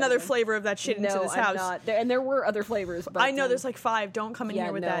never bring do that another again. flavor of that shit into No, this I'm house, not. And there were other flavors. But, I know there's like 5. Don't come in yeah,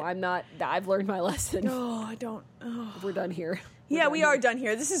 here with no, that. I'm not. I've learned my lesson. Oh, I don't. Oh. We're done here. Yeah, we are done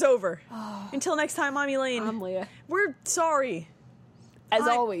here. This is over. Until next time, I'm Elaine. I'm Leah. We're sorry. As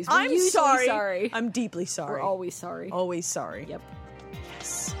always, we're I'm usually sorry. sorry. I'm deeply sorry. We're always sorry. Always sorry. Yep.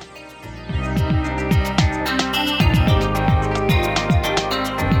 Yes.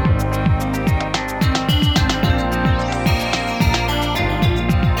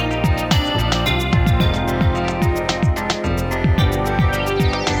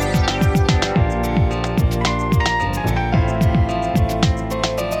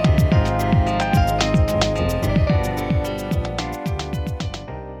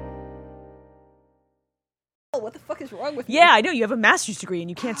 What the fuck is wrong with me? Yeah, I know. You have a master's degree and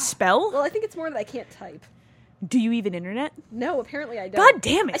you can't spell? Well, I think it's more that I can't type. Do you even internet? No, apparently I don't. God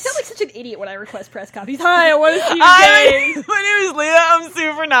damn it. I sound like such an idiot when I request press copies. Hi, I want to see your game. My name is Leah. I'm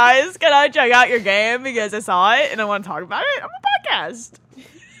super nice. Can I check out your game because I saw it and I want to talk about it? I'm a podcast.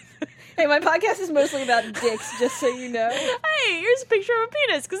 Hey, my podcast is mostly about dicks, just so you know. Hey, here's a picture of a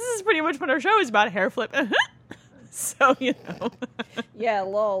penis because this is pretty much what our show is about, hair flip. So, you know. Yeah,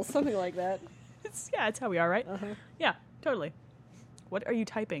 lol, something like that. It's how we are, right? Uh-huh. Yeah, totally. What are you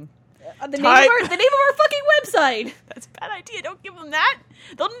typing? The name of our fucking website. That's a bad idea. Don't give them that.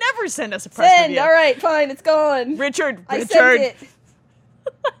 They'll never send us a press review. All right, fine, it's gone. Richard. I sent it.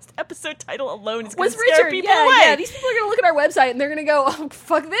 Last episode title alone is going to Richard. scare people away. Yeah, these people are going to look at our website and they're going to go, oh,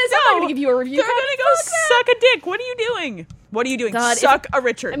 fuck this. I'm not going to give you a review. They're going to go suck a dick. What are you doing? What are you doing? God, Suck a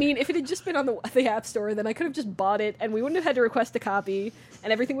Richard. I mean, if it had just been on the App Store, then I could have just bought it and we wouldn't have had to request a copy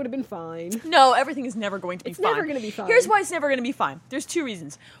and everything would have been fine. No, everything is never going to be fine. It's never going to be fine. Here's why it's never going to be fine. There's two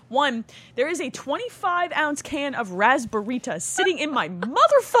reasons. One, there is a 25-ounce can of Raspberita sitting in my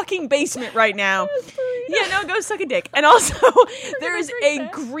motherfucking basement right now. Yeah, no, go suck a dick. And also, there is a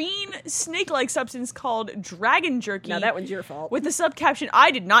green snake-like substance called dragon jerky. Now that one's your fault. With the subcaption,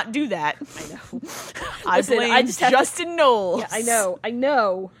 I did not do that. I know. I blame Justin Knowles. Yeah, I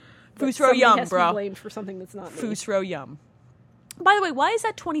know. Fusro yum, has bro. To be blamed for something that's not me. Fusro yum. By the way, why is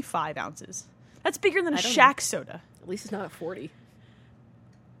that 25 ounces? That's bigger than a Shaq soda. At least it's not a 40.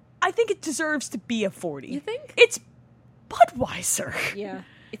 I think it deserves to be a 40. You think? It's Budweiser. Yeah.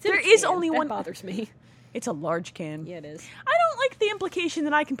 There is only that one. bothers me. It's a large can. Yeah, it is. I don't like the implication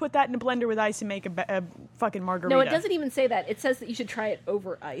that I can put that in a blender with ice and make a fucking margarita. No, it doesn't even say that. It says that you should try it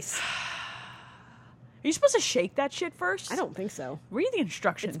over ice. Are you supposed to shake that shit first? I don't think so. Read the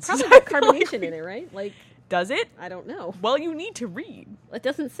instructions. It's probably got carbonation in it, right? Like, does it? I don't know. Well, you need to read. It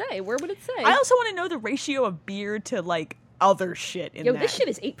doesn't say. Where would it say? I also want to know the ratio of beer to, like, other shit in that. This shit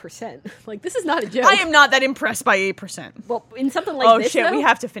is 8%. Like, this is not a joke. I am not that impressed by 8%. Well, in something like this, shit, though, we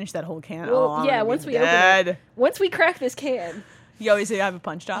have to finish that whole can. Well, yeah, once we open it. Once we crack this can. You always have a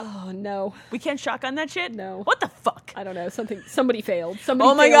punch top? Oh, no. We can't shotgun that shit? No. What the fuck? I don't know. Somebody failed.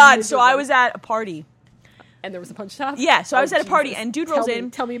 Oh my god, so I was at a party. And there was a punch top? Yeah, so I was at a party, and dude rolls in.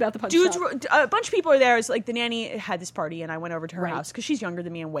 Tell me about the punch top. A bunch of people are there. It's like the nanny had this party, and I went over to her house, because she's younger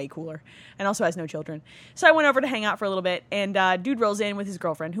than me and way cooler, and also has no children. So I went over to hang out for a little bit, and dude rolls in with his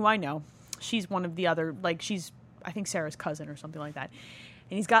girlfriend, who I know. She's one of the other, like, she's, I think, Sarah's cousin or something like that.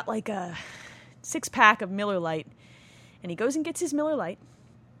 And he's got, like, a 6-pack of Miller Lite, and he goes and gets his Miller Lite,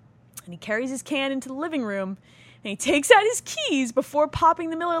 and he carries his can into the living room, and he takes out his keys before popping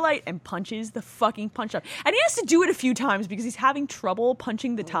the Miller Lite and punches the fucking punch top. And he has to do it a few times because he's having trouble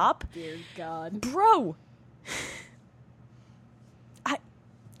punching the top. Dear God. Bro.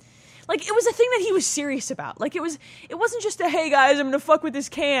 Like, it was a thing that he was serious about. Like, it wasn't just a, hey guys, I'm gonna fuck with this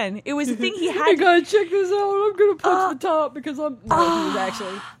can. It was a thing he had. Hey guys, check this out. I'm gonna punch the top because I'm... No, he was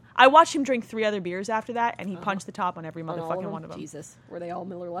actually... I watched him drink 3 other beers after that, and he punched the top on every motherfucking one of them. Jesus. Were they all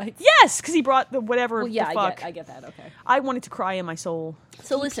Miller Lights? Yes, because he brought the whatever well, yeah, the fuck. I get that, okay. I wanted to cry in my soul.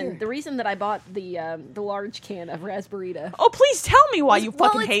 So listen, the reason that I bought the large can of Raspberita... Oh, please tell me why you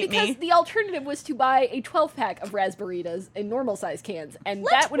fucking hate me. because the alternative was to buy a 12-pack of Raspberitas in normal-sized cans, and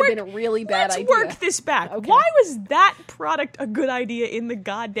that would have been a really bad idea. Let's work this back. Okay. Why was that product a good idea in the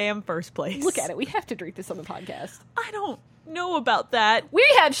goddamn first place? Look at it. We have to drink this on the podcast. I don't know about that. We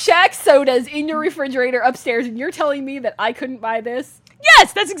have Shaq sodas in your refrigerator upstairs, and you're telling me that I couldn't buy this?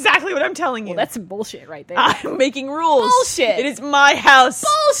 Yes, that's exactly what I'm telling you. Well, that's some bullshit right there. I'm making rules. Bullshit. It is my house.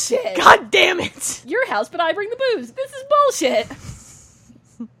 Bullshit. God damn it. Your house, but I bring the booze. This is bullshit.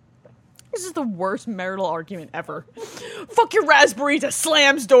 This is the worst marital argument ever. Fuck your Raspberita,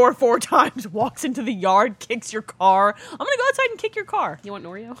 slams door 4 times, walks into the yard, kicks your car. I'm gonna go outside and kick your car. You want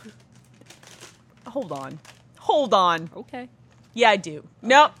an Oreo? Hold on. Hold on. Okay. Yeah, I do.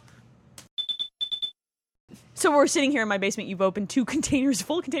 Nope. So we're sitting here in my basement. You've opened 2 containers,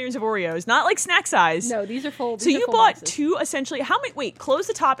 full containers of Oreos. Not like snack size. No, these are full. So you bought boxes. 2 essentially. How many? Wait, close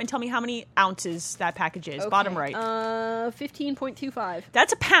the top and tell me how many ounces that package is. Okay. Bottom right. 15.25.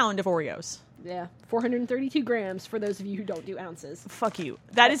 That's a pound of Oreos. Yeah, 432 grams for those of you who don't do ounces. Fuck you.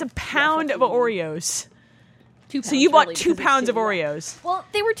 That is a pound of Oreos. 2 pounds, so you bought really, 2 pounds of Oreos. Well,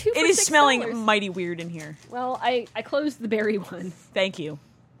 they were 2 for $6. It is smelling mighty weird in here. Well, I closed the berry one. Thank you.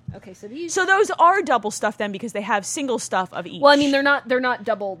 Okay, so these. So those are double stuff then because they have single stuff of each. Well, I mean they're not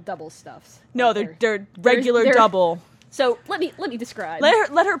double stuffs. No, they're regular double. So let me describe.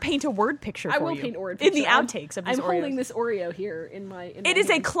 Let her paint a word picture for you. I will paint a word picture. In the outtakes of these Oreos. I'm holding this Oreo here in my It is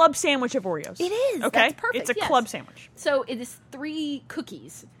a club sandwich of Oreos. It is. Okay? That's perfect. It's a club sandwich. So it is 3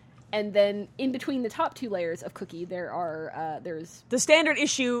 cookies. And then in between the top 2 layers of cookie, there's the standard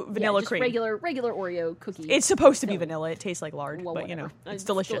issue vanilla cream. Regular Oreo cookie. It's supposed to be vanilla. It tastes like lard, well, but you know, it's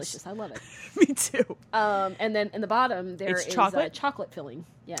delicious. I love it. Me too. And then in the bottom there is chocolate filling.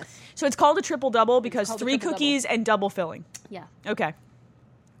 Yes. So it's called a triple double because 3 cookies and double filling. Yeah. Okay.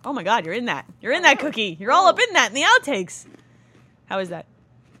 Oh my God, you're in that. You're in that cookie. You're all up in that in the outtakes. How is that?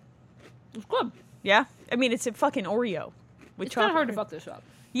 It's good. Yeah. I mean, it's a fucking Oreo. with It's kind of chocolate. hard to fuck this up.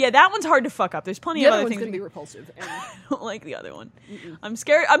 Yeah, that one's hard to fuck up. There's plenty The of other other one's things. going to we be repulsive. And don't like the other one. I'm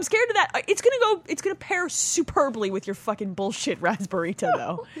scared. I'm scared of that. It's gonna pair superbly with your fucking bullshit raspberryta,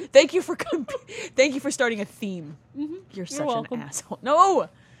 though. Thank you for starting a theme. You're such welcome. an asshole. No,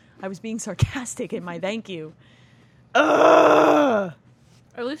 I was being sarcastic in my thank you. Ugh.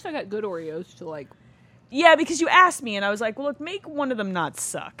 at least I got good Oreos to like. Yeah, because you asked me, and I was like, well, look, make one of them not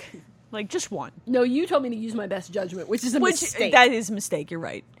suck. Like, just one. No, you told me to use my best judgment, which is a mistake. That is a mistake. You're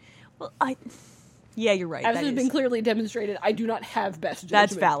right. Well, yeah, you're right. As That has is. been clearly demonstrated, I do not have best judgment.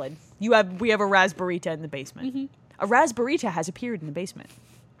 That's valid. We have a raspberryta in the basement. A raspberryta has appeared in the basement.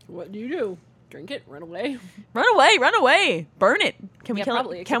 What do? Drink it? Run away? Run away! Run away! Burn it! Can we Yeah, kill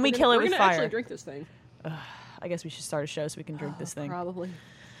probably. it? Except Can we we're kill it gonna with actually fire? drink this thing. I guess we should start a show so we can drink this thing. Probably.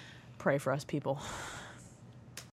 Pray for us, people.